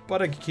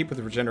 but I can keep with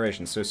the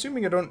regeneration. So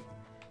assuming I don't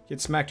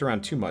get smacked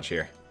around too much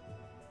here,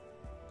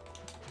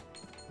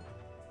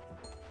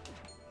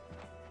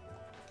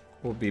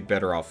 we'll be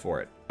better off for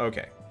it.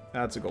 Okay,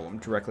 that's a golem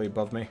directly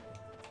above me.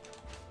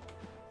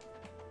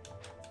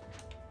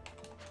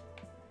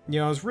 You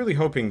know, I was really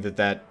hoping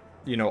that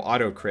you know,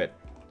 auto crit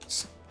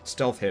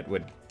stealth hit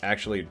would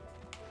actually...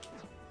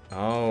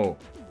 Oh.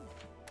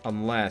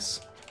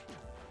 Unless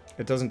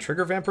it doesn't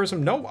trigger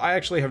vampirism? No, I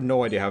actually have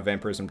no idea how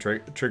vampirism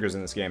triggers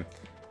in this game.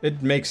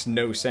 It makes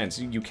no sense.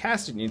 You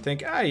cast it and you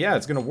think, ah, yeah,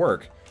 it's gonna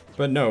work.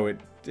 But no,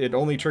 it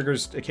only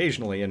triggers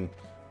occasionally and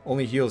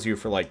only heals you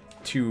for like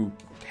 2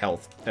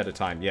 health at a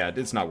time. Yeah,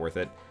 it's not worth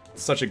it.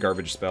 It's such a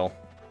garbage spell.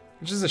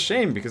 Which is a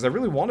shame, because I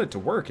really want it to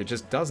work. It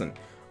just doesn't.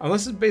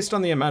 Unless it's based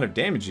on the amount of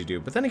damage you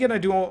do. But then again, I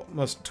do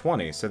almost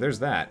 20, so there's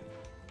that.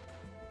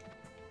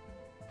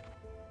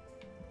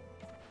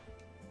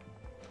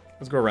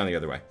 Let's go around the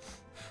other way.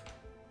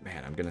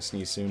 Man, I'm gonna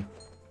sneeze soon.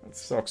 That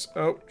sucks.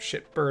 Oh,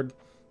 shit, bird.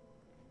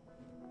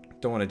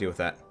 Don't want to deal with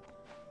that.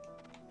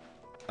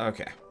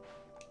 Okay.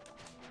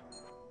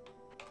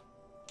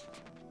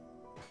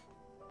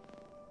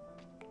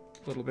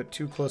 A little bit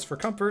too close for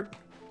comfort.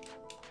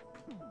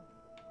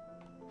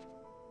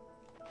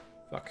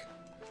 Fuck.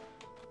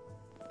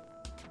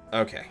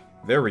 Okay,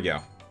 there we go.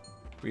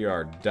 We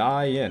are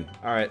dying.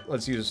 Alright,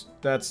 let's use...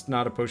 That's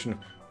not a potion.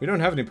 We don't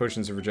have any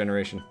potions of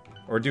regeneration.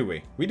 Or do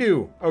we? We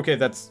do! Okay,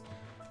 that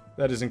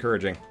is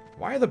encouraging.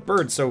 Why are the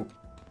birds so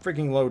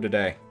freaking low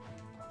today?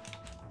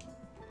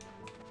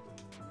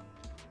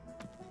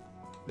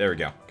 There we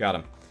go. Got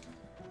him.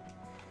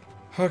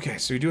 Okay,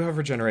 so we do have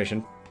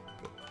regeneration.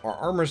 Our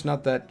armor's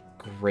not that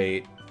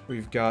great.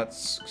 We've got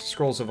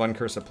scrolls of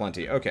uncurse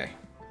aplenty. Okay.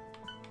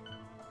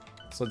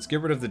 So let's get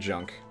rid of the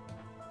junk.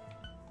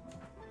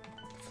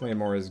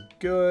 Flamore is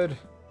good.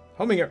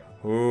 Homing arrow.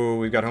 Ooh,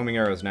 we've got homing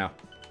arrows now.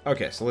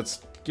 Okay, so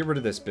let's get rid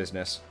of this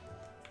business.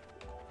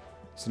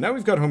 So now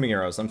we've got homing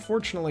arrows.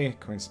 Unfortunately,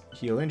 coins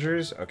heal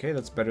injuries. Okay,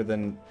 that's better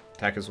than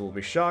attackers will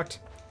be shocked.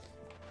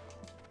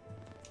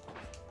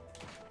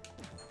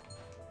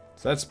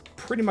 So that's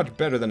pretty much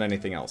better than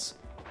anything else.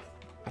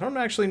 I don't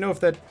actually know if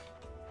that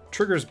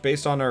triggers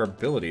based on our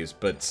abilities,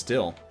 but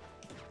still.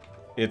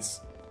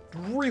 It's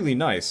really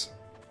nice.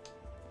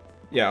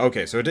 Yeah,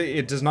 okay, so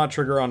it does not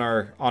trigger on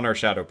our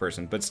shadow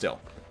person, but still.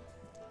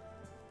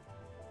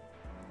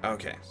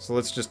 Okay, so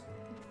let's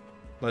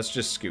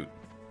just scoot.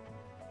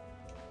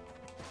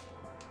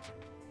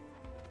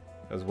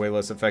 That was way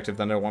less effective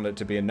than I wanted it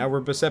to be, and now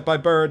we're beset by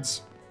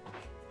birds.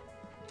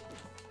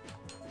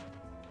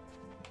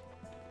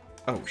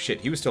 Oh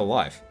shit, he was still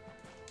alive.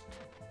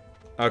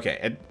 Okay,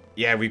 and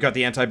yeah, we've got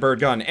the anti-bird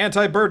gun.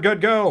 Anti-bird gun,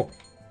 go!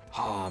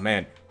 Oh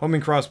man,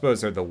 homing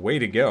crossbows are the way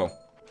to go.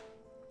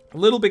 A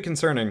little bit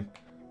concerning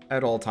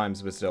at all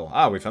times, but still.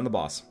 Ah, we found the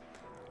boss.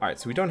 Alright,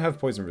 so we don't have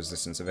poison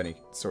resistance of any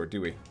sort, do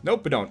we?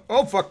 Nope, we don't.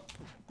 Oh, fuck!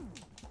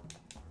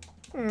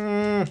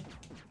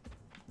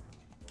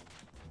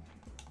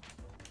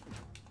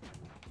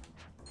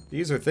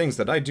 These are things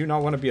that I do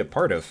not want to be a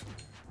part of.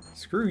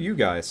 Screw you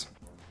guys.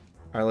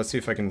 Alright, let's see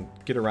if I can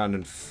get around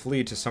and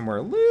flee to somewhere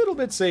a little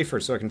bit safer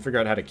so I can figure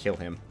out how to kill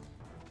him.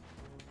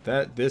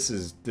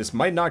 This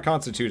might not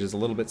constitute as a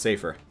little bit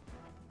safer.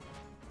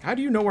 How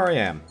do you know where I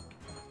am?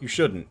 You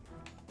shouldn't.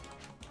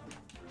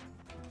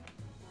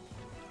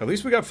 At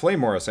least we got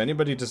Flamore, so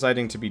anybody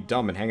deciding to be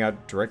dumb and hang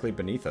out directly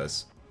beneath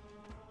us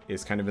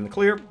is kind of in the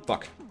clear.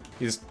 Fuck.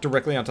 He's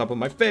directly on top of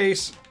my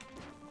face.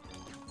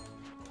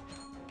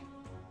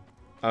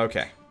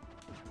 Okay.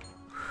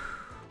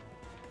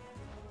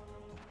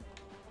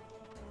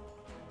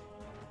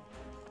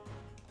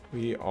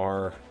 We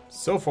are,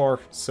 so far,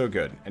 so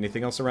good.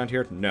 Anything else around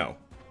here? No.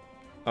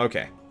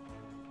 Okay.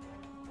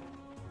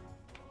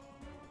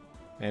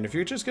 And if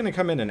you're just going to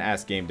come in and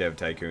ask Game Dev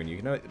Tycoon, you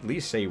can at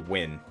least say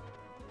win.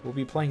 We'll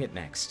be playing it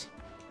next.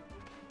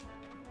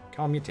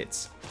 Calm your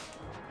tits.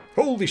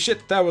 Holy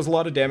shit, that was a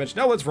lot of damage.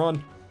 Now let's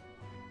run.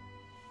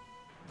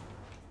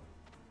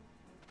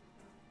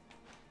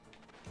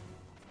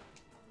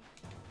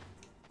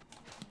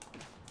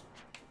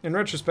 In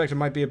retrospect, it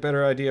might be a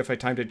better idea if I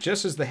timed it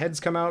just as the heads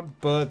come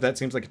out, but that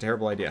seems like a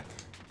terrible idea.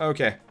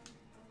 Okay.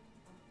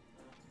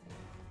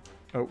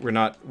 Oh, we're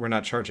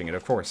not charging it,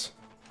 of course.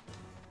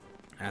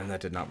 And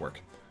that did not work.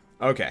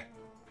 Okay.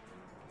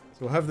 So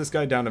we'll have this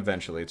guy down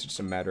eventually. It's just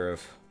a matter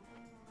of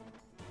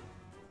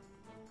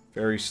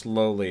very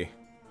slowly.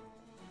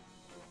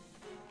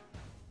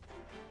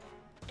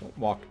 Don't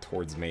walk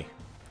towards me.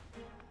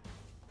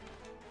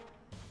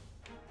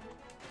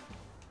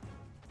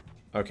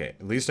 Okay,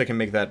 at least I can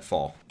make that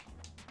fall.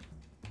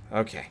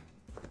 Okay.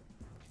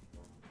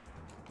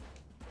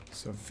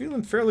 So I'm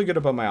feeling fairly good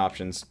about my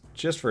options,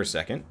 just for a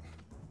second.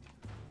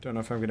 Don't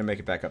know if I'm going to make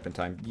it back up in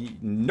time.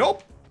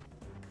 Nope!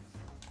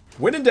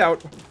 When in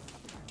doubt,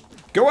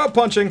 go out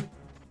punching!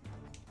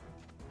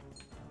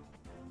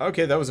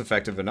 Okay, that was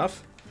effective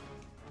enough.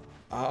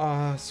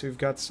 So we've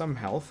got some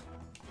health.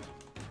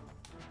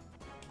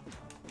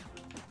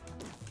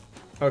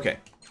 Okay,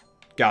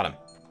 got him.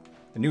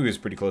 I knew he was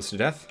pretty close to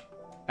death.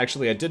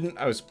 Actually, I didn't.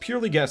 I was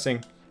purely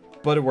guessing,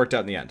 but it worked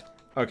out in the end.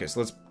 Okay, so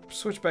let's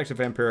switch back to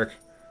vampiric.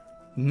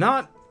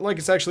 Not like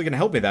it's actually going to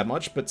help me that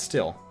much, but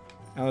still.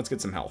 Now let's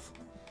get some health.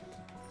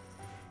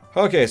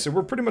 Okay, so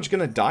we're pretty much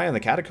going to die in the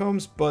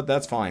catacombs, but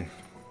that's fine.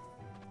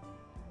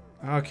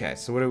 Okay,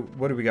 so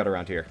what do we got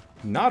around here?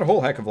 Not a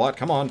whole heck of a lot.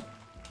 Come on.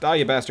 Die,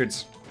 you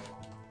bastards.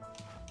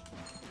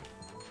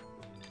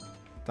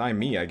 Die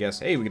me, I guess.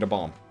 Hey, we get a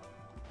bomb.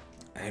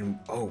 And,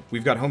 oh,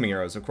 we've got homing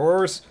arrows, of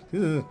course.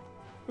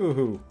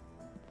 Ooh.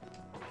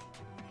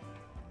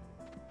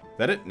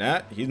 That it?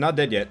 Nah, he's not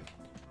dead yet.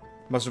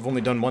 Must have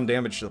only done 1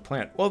 damage to the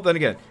plant. Well, then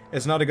again,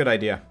 it's not a good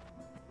idea.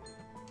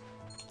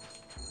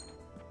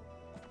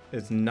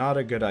 It's not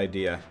a good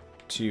idea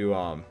to,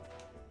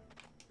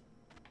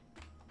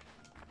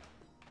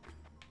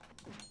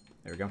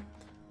 There we go.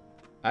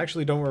 I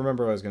actually don't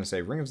remember what I was going to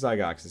say. Ring of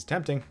Zygox is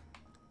tempting.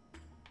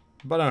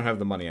 But I don't have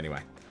the money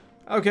anyway.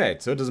 Okay,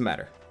 so it doesn't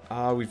matter.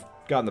 We've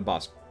gotten the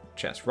boss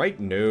chest, right?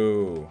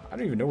 No. I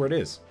don't even know where it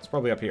is. It's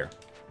probably up here.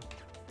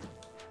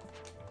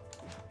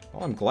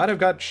 Well, I'm glad I've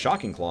got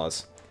Shocking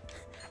Claws.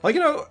 Like, you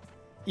know,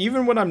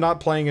 even when I'm not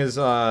playing as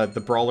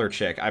the Brawler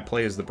chick, I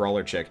play as the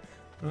Brawler chick.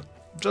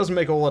 Doesn't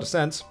make a whole lot of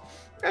sense.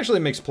 Actually,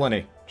 it makes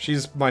plenty.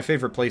 She's my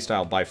favorite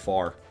playstyle by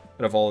far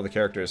out of all of the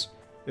characters.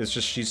 It's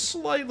just she's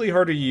slightly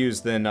harder to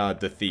use than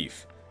the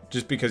Thief.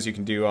 Just because you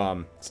can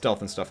do stealth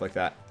and stuff like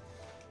that.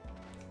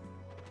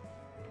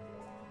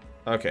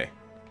 Okay.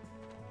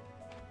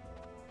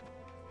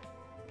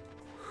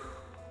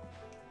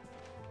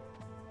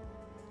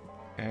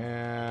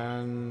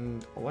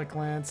 And Elect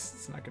Lance,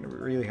 it's not going to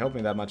really help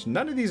me that much.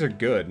 None of these are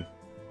good.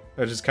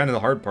 That's just kind of the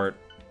hard part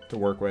to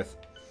work with.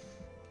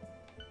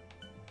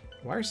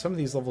 Why are some of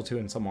these level 2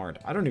 and some aren't?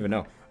 I don't even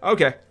know.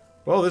 Okay.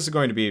 Well, this is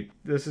going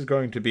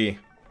to be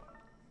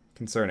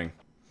concerning.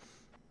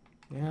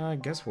 Yeah, I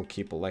guess we'll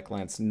keep Elect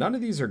Lance. None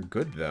of these are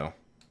good, though.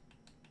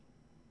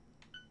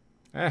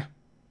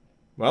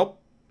 Well.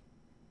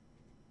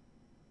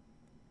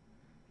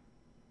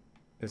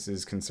 This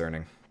is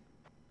concerning.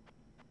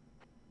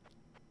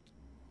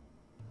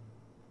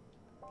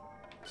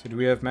 So do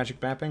we have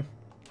magic mapping?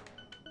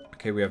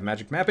 Okay, we have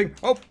magic mapping.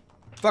 Oh!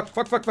 Fuck.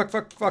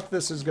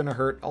 This is gonna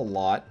hurt a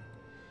lot.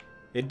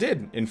 It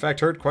did, in fact,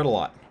 hurt quite a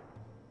lot.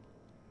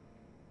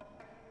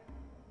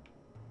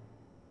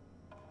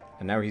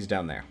 And now he's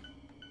down there.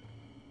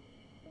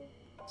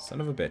 Son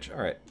of a bitch.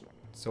 Alright.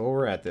 So while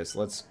we're at this,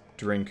 let's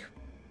drink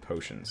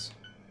potions.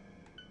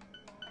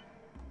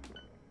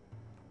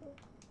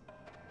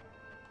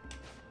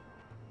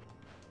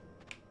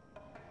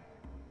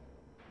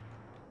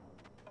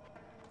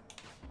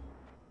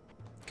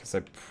 Because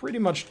I pretty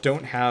much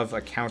don't have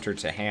a counter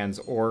to hands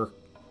or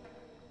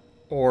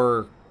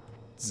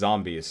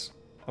zombies,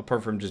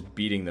 apart from just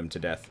beating them to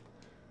death.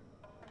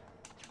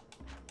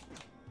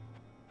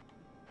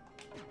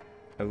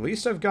 At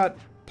least I've got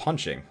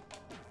punching,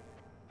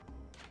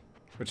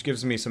 which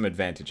gives me some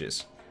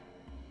advantages.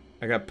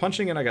 I got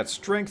punching and I got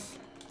strength.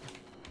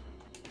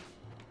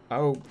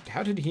 Oh,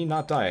 how did he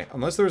not die?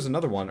 Unless there was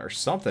another one or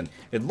something.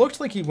 It looked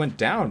like he went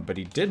down, but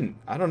he didn't.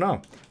 I don't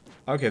know.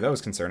 Okay, that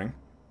was concerning.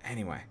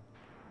 Anyway.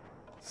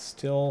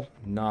 Still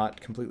not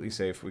completely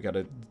safe. We got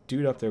a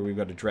dude up there. We've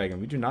got a dragon.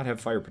 We do not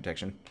have fire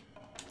protection.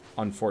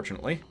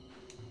 Unfortunately.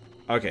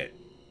 Okay.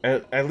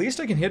 At least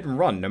I can hit and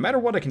run. No matter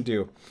what I can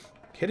do,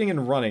 hitting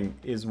and running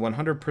is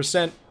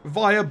 100%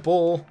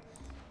 viable.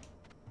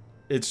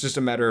 It's just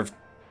a matter of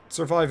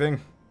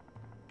surviving.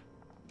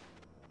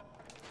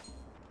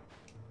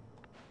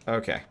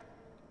 Okay.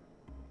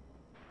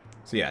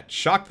 So yeah,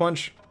 shock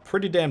punch,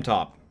 pretty damn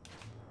top.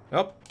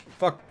 Oh,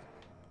 fuck.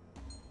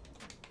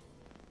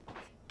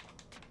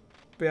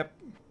 Yep.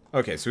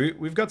 Okay, so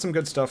we've got some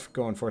good stuff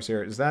going for us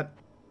here. Is that...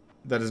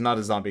 That is not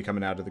a zombie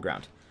coming out of the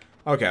ground.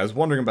 Okay, I was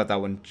wondering about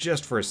that one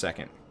just for a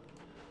second.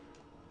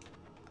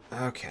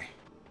 Okay.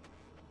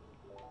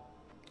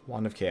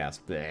 Wand of Chaos.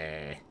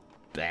 Bleh.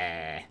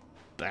 Bleh.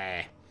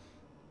 Bleh.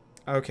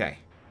 Okay.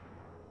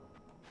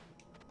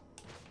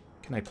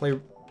 Can I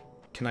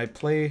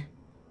play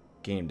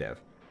game dev?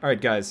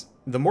 Alright, guys.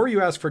 The more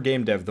you ask for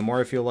game dev, the more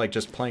I feel like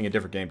just playing a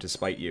different game to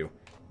spite you.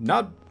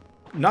 Not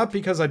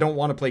because I don't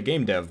want to play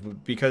game dev,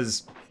 but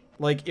because,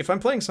 like, if I'm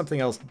playing something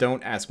else,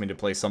 don't ask me to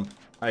play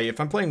if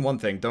I'm playing one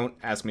thing, don't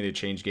ask me to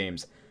change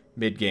games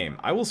mid-game.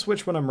 I will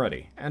switch when I'm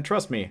ready. And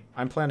trust me,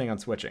 I'm planning on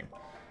switching.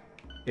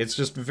 It's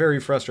just very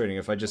frustrating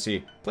if I just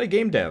see, play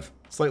game dev.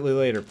 Slightly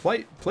later,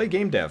 play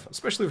game dev,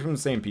 especially from the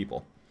same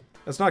people.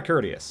 That's not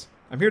courteous.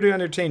 I'm here to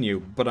entertain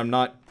you, but I'm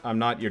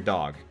not your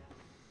dog.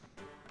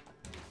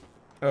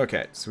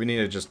 Okay, so we need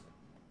to just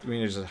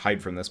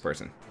hide from this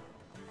person.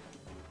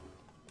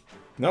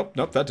 Nope,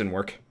 that didn't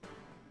work.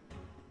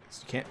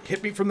 So you can't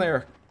hit me from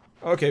there.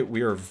 Okay,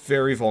 we are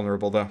very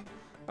vulnerable though.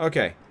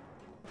 Okay.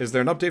 Is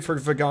there an update for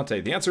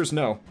Vagante? The answer is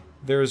no.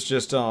 There's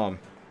just,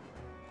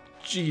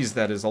 Jeez,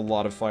 that is a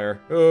lot of fire.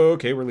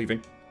 Okay, we're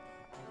leaving.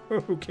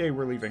 Okay,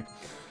 we're leaving.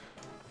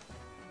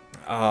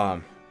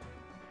 Oh,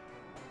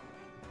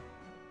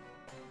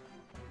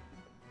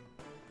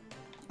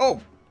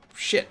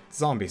 shit,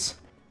 zombies.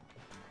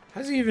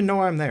 How does he even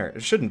know I'm there?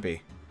 It shouldn't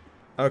be.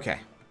 Okay.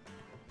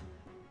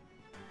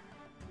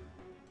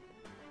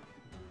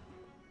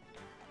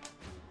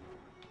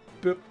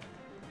 Boop.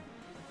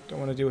 Don't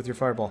want to deal with your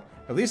fireball.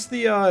 At least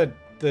the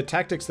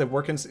tactics that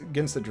work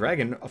against the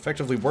dragon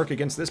effectively work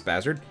against this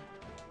bastard.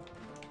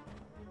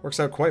 Works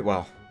out quite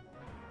well.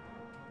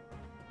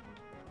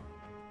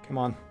 Come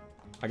on.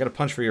 I got a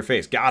punch for your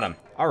face. Got him.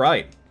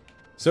 Alright.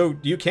 So,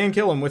 you can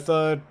kill him with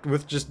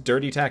just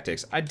dirty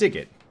tactics. I dig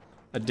it.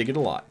 I dig it a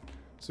lot.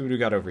 So what do we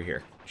got over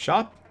here?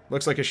 Shop?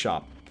 Looks like a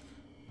shop.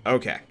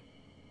 Okay.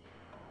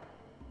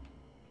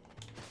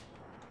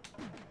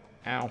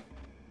 Ow.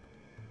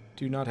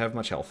 Do not have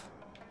much health.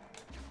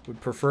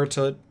 Would prefer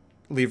to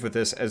leave with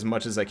this as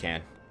much as I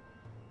can.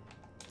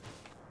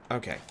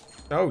 Okay.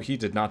 Oh, he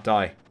did not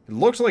die. It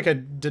looks like I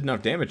did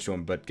enough damage to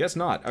him, but guess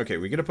not. Okay,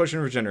 we get a push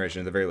in regeneration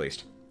at the very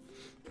least.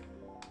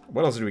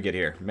 What else do we get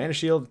here? Mana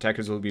shield,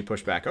 attackers will be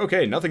pushed back.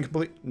 Okay, nothing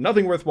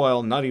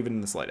worthwhile, not even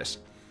in the slightest.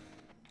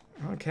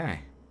 Okay.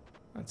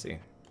 Let's see.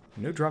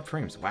 No drop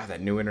frames. Wow,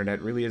 that new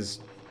internet really is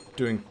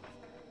doing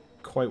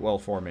quite well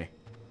for me.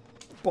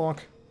 Bonk.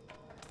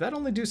 Did that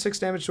only do 6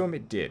 damage to him?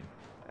 It did.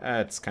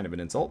 That's kind of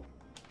an insult.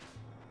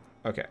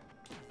 Okay.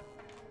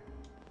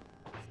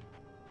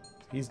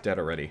 He's dead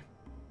already.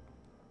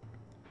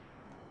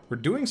 We're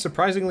doing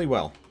surprisingly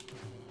well.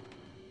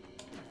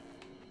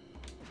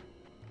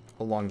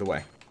 Along the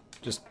way.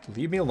 Just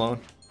leave me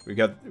alone. We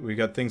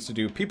got things to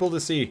do. People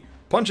to see.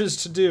 Punches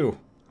to do.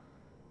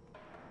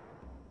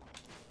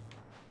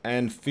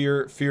 And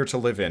fear to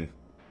live in.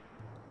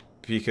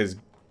 Because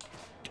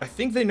I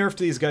think they nerfed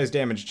these guys'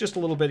 damage just a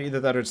little bit. Either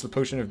that or it's the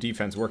potion of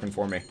defense working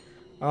for me.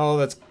 Oh,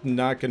 that's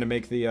not going to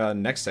make the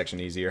next section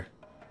easier.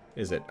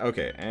 Is it?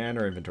 Okay, and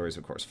our inventory is,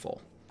 of course,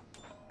 full.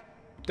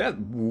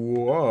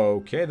 Whoa,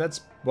 okay,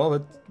 that's...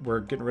 Well, we're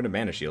getting rid of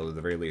Mana Shield at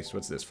the very least.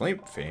 What's this? Flame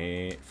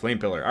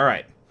Pillar.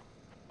 Alright.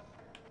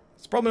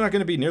 It's probably not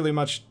going to be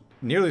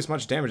nearly as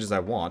much damage as I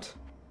want.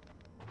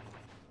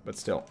 But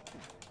still.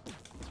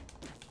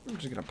 I'm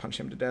just going to punch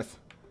him to death.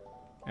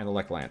 And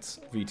Elect Lance.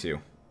 V2.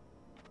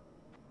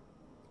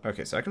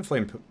 Okay, so I can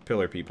Flame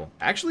Pillar people.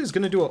 Actually, it's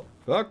going to do a...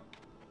 Fuck.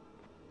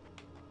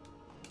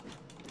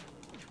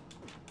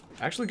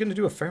 Actually going to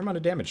do a fair amount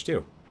of damage,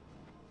 too.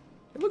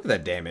 Hey, look at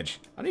that damage.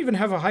 I don't even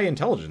have a high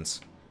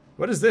intelligence.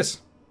 What is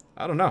this?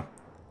 I don't know.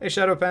 Hey,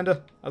 Shadow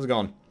Panda. How's it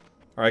going?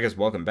 Or I guess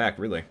welcome back,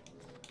 really.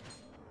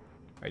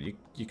 Alright,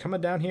 you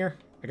coming down here?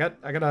 I got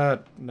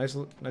a nice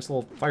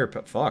little fire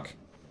pit. Fuck.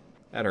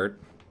 That hurt.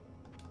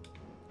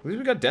 At least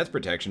we got death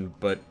protection,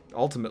 but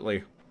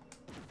ultimately...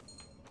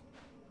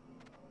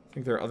 I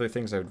think there are other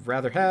things I would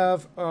rather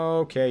have.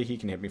 Okay, he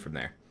can hit me from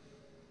there.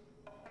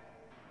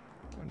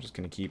 I'm just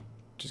gonna keep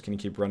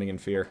running in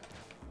fear.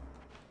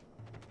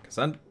 Because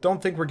I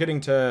don't think we're getting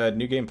to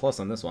New Game Plus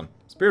on this one.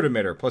 Spirit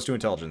Emitter, +2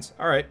 intelligence.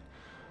 Alright.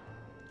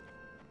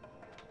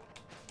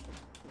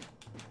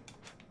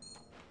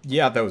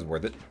 Yeah, that was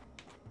worth it.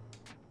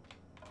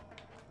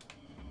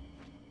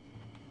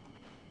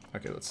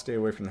 Okay, let's stay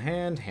away from the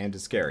hand. Hand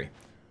is scary.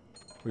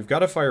 We've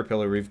got a fire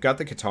pillar. We've got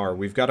the guitar.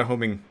 We've got a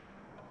homing...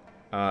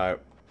 bow.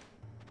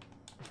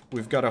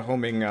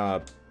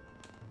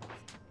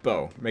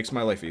 Makes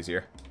my life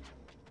easier.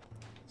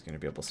 He's gonna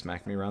be able to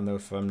smack me around, though,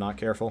 if I'm not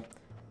careful.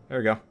 There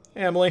we go.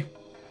 Hey, Emily.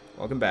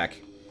 Welcome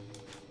back.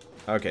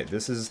 Okay,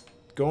 this is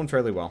going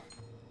fairly well.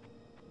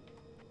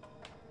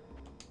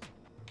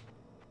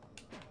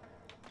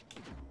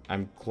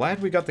 I'm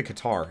glad we got the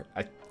guitar.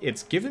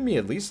 It's given me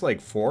at least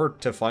like 4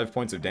 to 5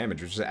 points of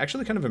damage, which is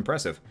actually kind of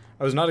impressive.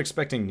 I was not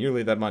expecting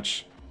nearly that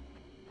much.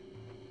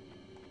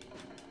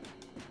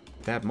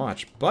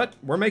 But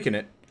we're making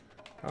it.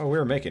 Oh,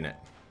 we're making it.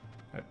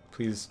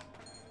 Please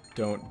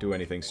don't do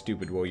anything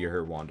stupid while you're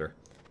here, Wander.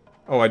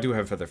 Oh, I do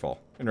have Featherfall.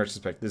 In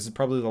retrospect, this is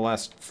probably the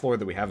last floor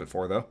that we have it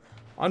for, though.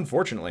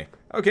 Unfortunately.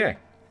 Okay.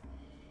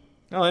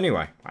 Well,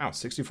 anyway. Wow,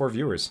 64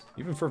 viewers.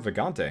 Even for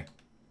Vagante.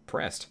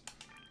 Pressed.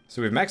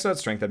 So we've maxed out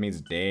strength. That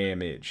means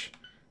damage.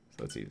 So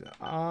let's see.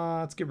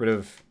 Let's get rid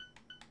of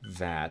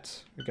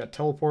that. We've got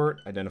teleport.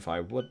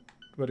 Identify. What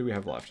do we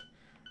have left?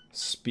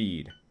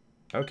 speed.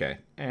 Okay,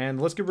 and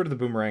let's get rid of the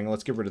boomerang.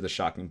 Let's get rid of the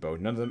shocking bow.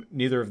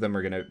 Neither of them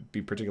are going to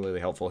be particularly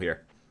helpful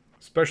here,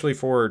 especially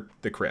for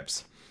the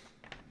crypts.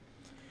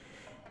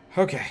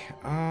 Okay,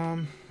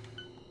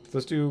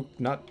 let's do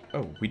not...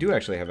 Oh, we do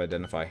actually have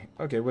identify.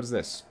 Okay, what is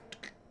this?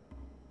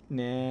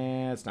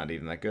 Nah, it's not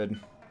even that good.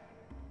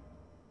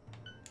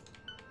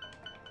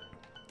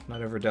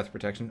 Not over death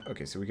protection.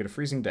 Okay, so we get a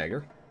freezing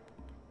dagger.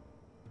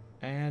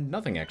 And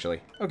nothing,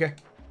 actually. Okay,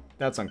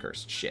 that's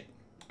uncursed. Shit.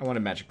 I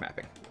wanted magic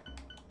mapping.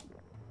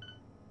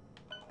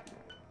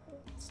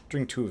 Let's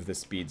drink 2 of the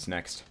speeds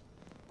next.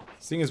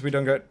 Seeing as we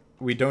don't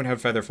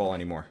have Featherfall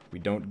anymore. We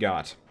don't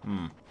got.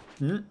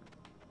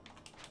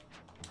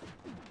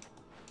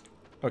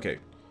 Okay,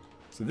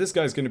 so this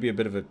guy's going to be a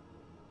bit of a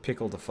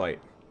pickle to fight.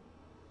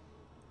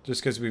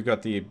 Just because we've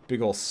got the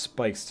big ol'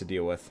 spikes to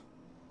deal with.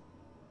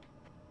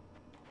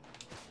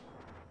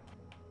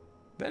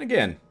 Then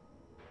again,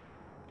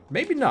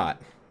 maybe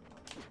not.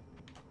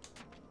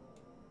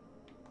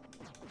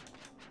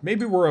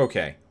 Maybe we're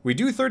okay. We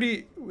do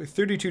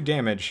 32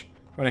 damage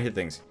when I hit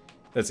things.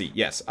 Let's see.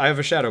 Yes, I have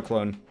a shadow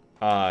clone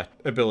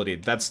ability.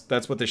 That's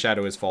what the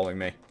shadow is following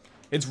me.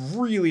 It's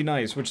really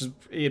nice, which is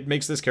it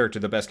makes this character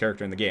the best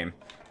character in the game,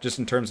 just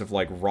in terms of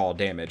like raw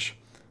damage.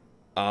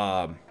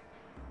 I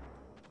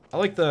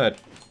like the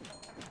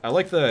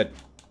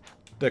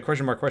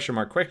question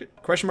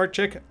mark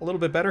chick a little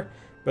bit better,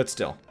 but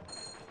still.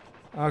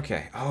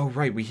 Okay. Oh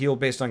right, we heal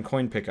based on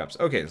coin pickups.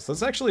 Okay, so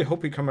let's actually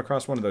hope we come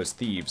across one of those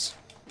thieves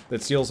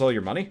that steals all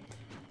your money.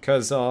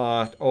 Because,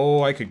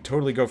 oh, I could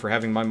totally go for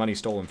having my money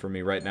stolen from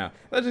me right now.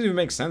 That doesn't even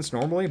make sense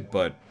normally,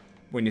 but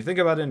when you think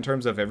about it in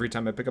terms of every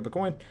time I pick up a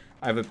coin,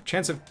 I have a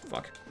chance of...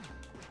 Fuck.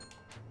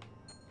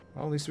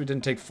 Well, at least we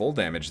didn't take full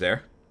damage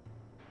there.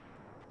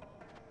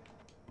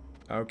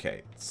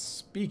 Okay,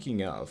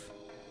 speaking of...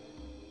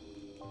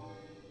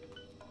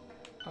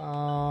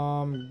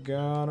 I'm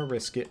gonna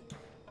risk it.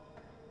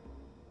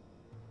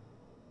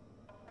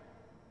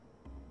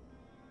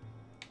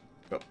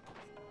 Oh.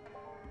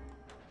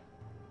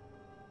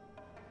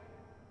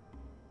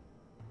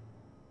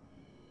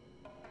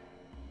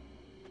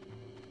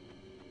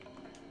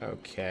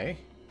 Okay.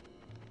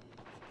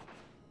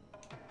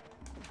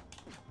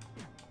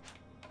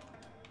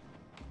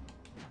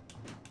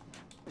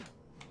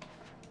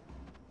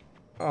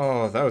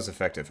 Oh, that was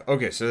effective.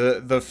 Okay, so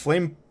the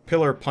flame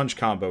pillar punch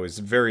combo is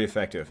very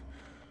effective.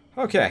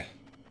 Okay.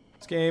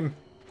 This game,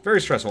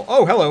 very stressful.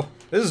 Oh, hello.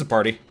 This is a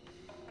party.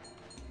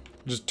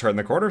 Just turn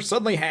the corner.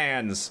 Suddenly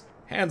hands.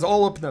 Hands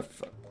all up in the...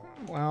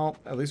 Well,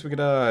 at least we get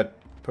a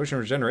potion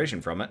of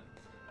regeneration from it.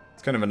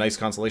 It's kind of a nice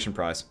consolation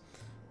prize.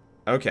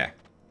 Okay.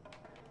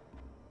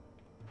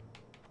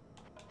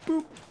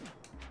 Boop.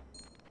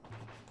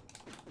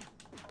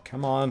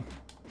 Come on.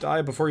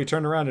 Die before you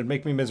turn around and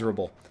make me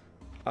miserable.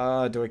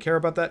 Do I care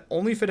about that?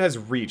 Only if it has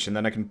reach, and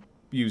then I can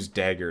use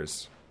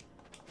daggers.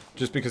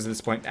 Just because at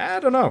this point, I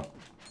don't know.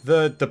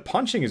 The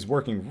punching is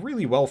working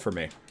really well for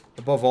me,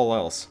 above all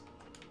else.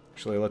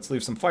 Actually, let's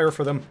leave some fire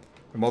for them.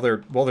 And while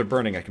they're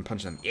burning, I can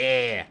punch them.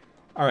 Yeah!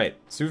 Alright,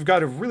 so we've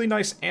got a really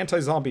nice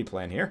anti-zombie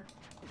plan here.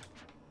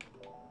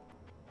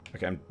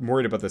 Okay, I'm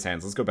worried about those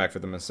hands. Let's go back for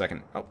them in a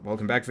second. Oh,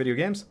 welcome back, video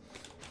games.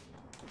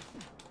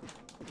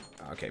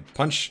 Okay,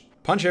 punch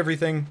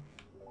everything.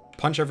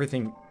 Punch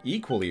everything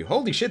equally.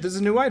 Holy shit, this is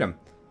a new item.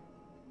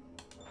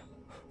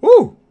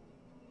 Woo!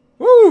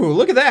 Woo,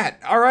 look at that.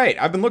 All right,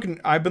 I've been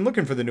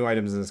looking for the new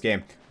items in this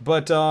game.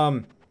 But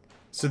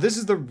so this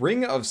is the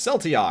Ring of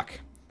Celtiok,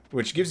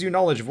 which gives you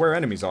knowledge of where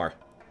enemies are.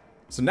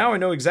 So now I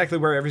know exactly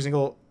where every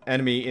single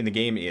enemy in the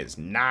game is.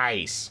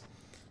 Nice.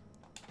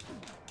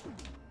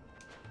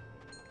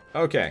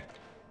 Okay.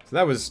 So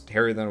that was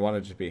hairier than I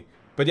wanted it to be.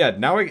 But yeah,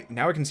 now I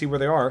can see where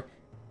they are.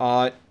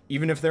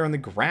 Even if they're on the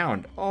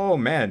ground. Oh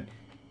man.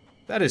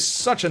 That is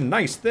such a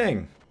nice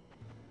thing.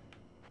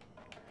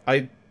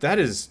 That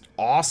is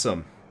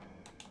awesome.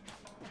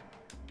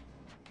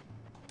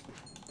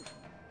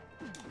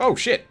 Oh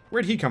shit,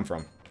 where'd he come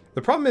from?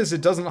 The problem is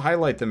it doesn't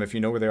highlight them if you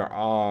know where they are.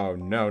 Oh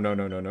no, no,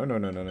 no, no, no, no,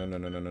 no, no, no, no,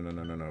 no, no, no,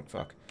 no, no, no,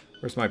 fuck.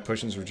 Where's my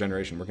potions of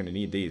regeneration? We're gonna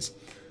need these.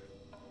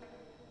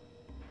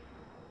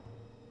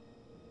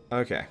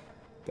 Okay.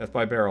 Death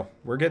by barrel.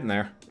 We're getting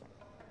there.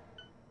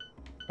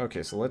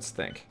 Okay, so let's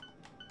think.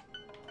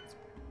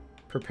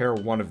 Prepare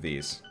one of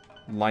these.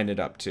 Line it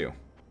up, too.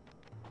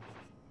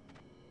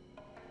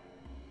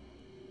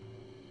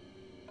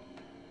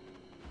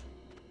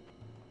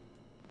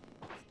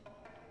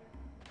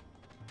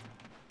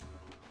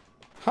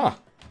 Huh.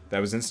 That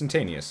was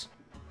instantaneous.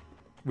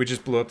 We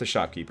just blew up the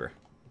shopkeeper.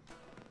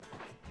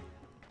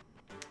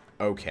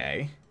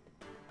 Okay.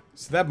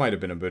 So that might have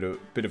been a bit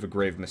of a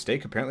grave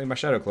mistake. Apparently my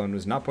shadow clone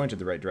was not pointed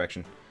the right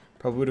direction.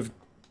 Probably would have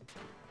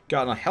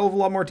gotten a hell of a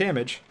lot more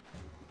damage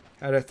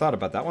had I thought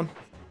about that one.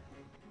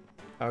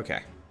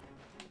 Okay.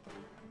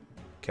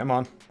 Come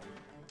on.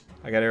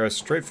 I got arrows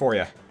straight for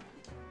you.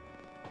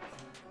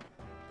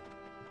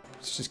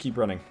 Let's just keep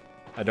running.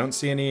 I don't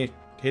see any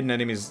hidden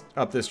enemies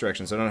up this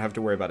direction, so I don't have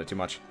to worry about it too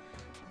much.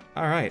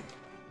 Alright.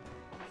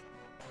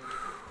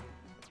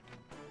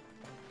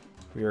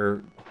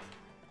 We're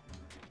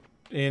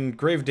in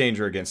grave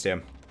danger against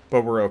him,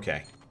 but we're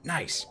okay.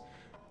 Nice.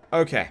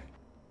 Okay.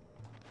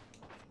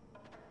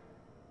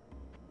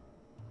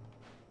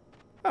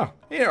 Oh,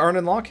 hey,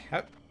 Arnenlock.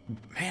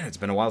 Man, it's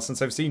been a while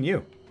since I've seen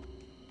you.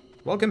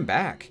 Welcome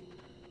back.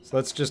 So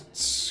let's just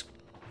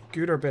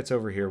scoot our bits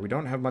over here. We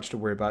don't have much to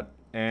worry about.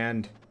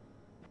 And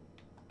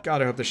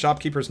God, I hope the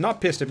shopkeeper's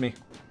not pissed at me.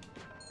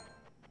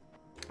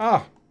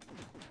 Ah.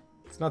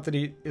 It's not that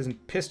he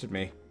isn't pissed at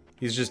me.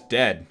 He's just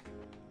dead.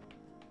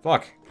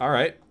 Fuck.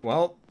 Alright.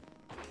 Well.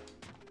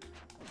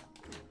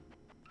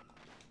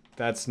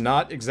 That's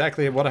not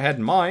exactly what I had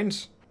in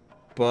mind.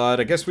 But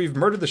I guess we've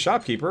murdered the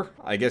shopkeeper.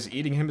 I guess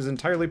eating him is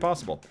entirely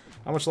possible.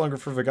 How much longer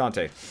for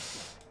Vagante?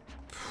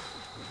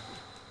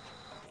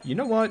 You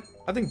know what?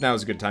 I think now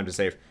is a good time to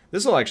save.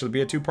 This will actually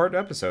be a 2-part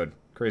episode,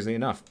 crazy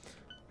enough.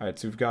 Alright,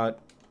 so we've got...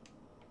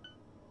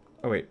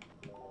 Oh, wait.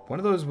 One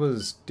of those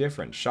was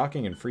different.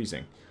 Shocking and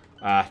freezing.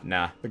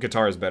 Nah. The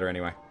guitar is better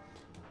anyway.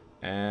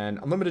 And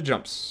unlimited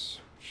jumps.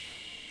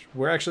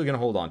 We're actually going to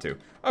hold on to.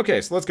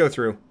 Okay, so let's go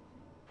through.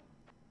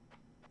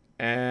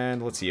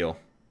 And let's heal.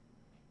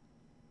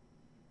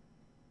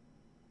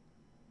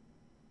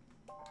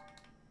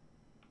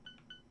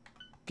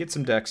 Get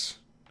some decks.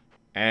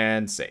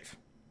 And save.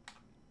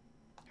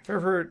 Have you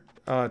ever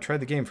tried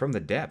the game from the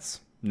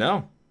depths?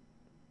 No.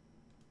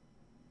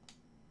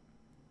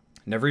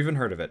 Never even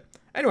heard of it.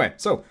 Anyway,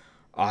 so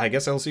I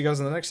guess I'll see you guys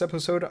in the next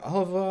episode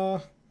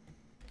of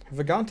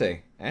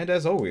Vagante. And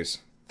as always,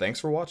 thanks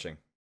for watching.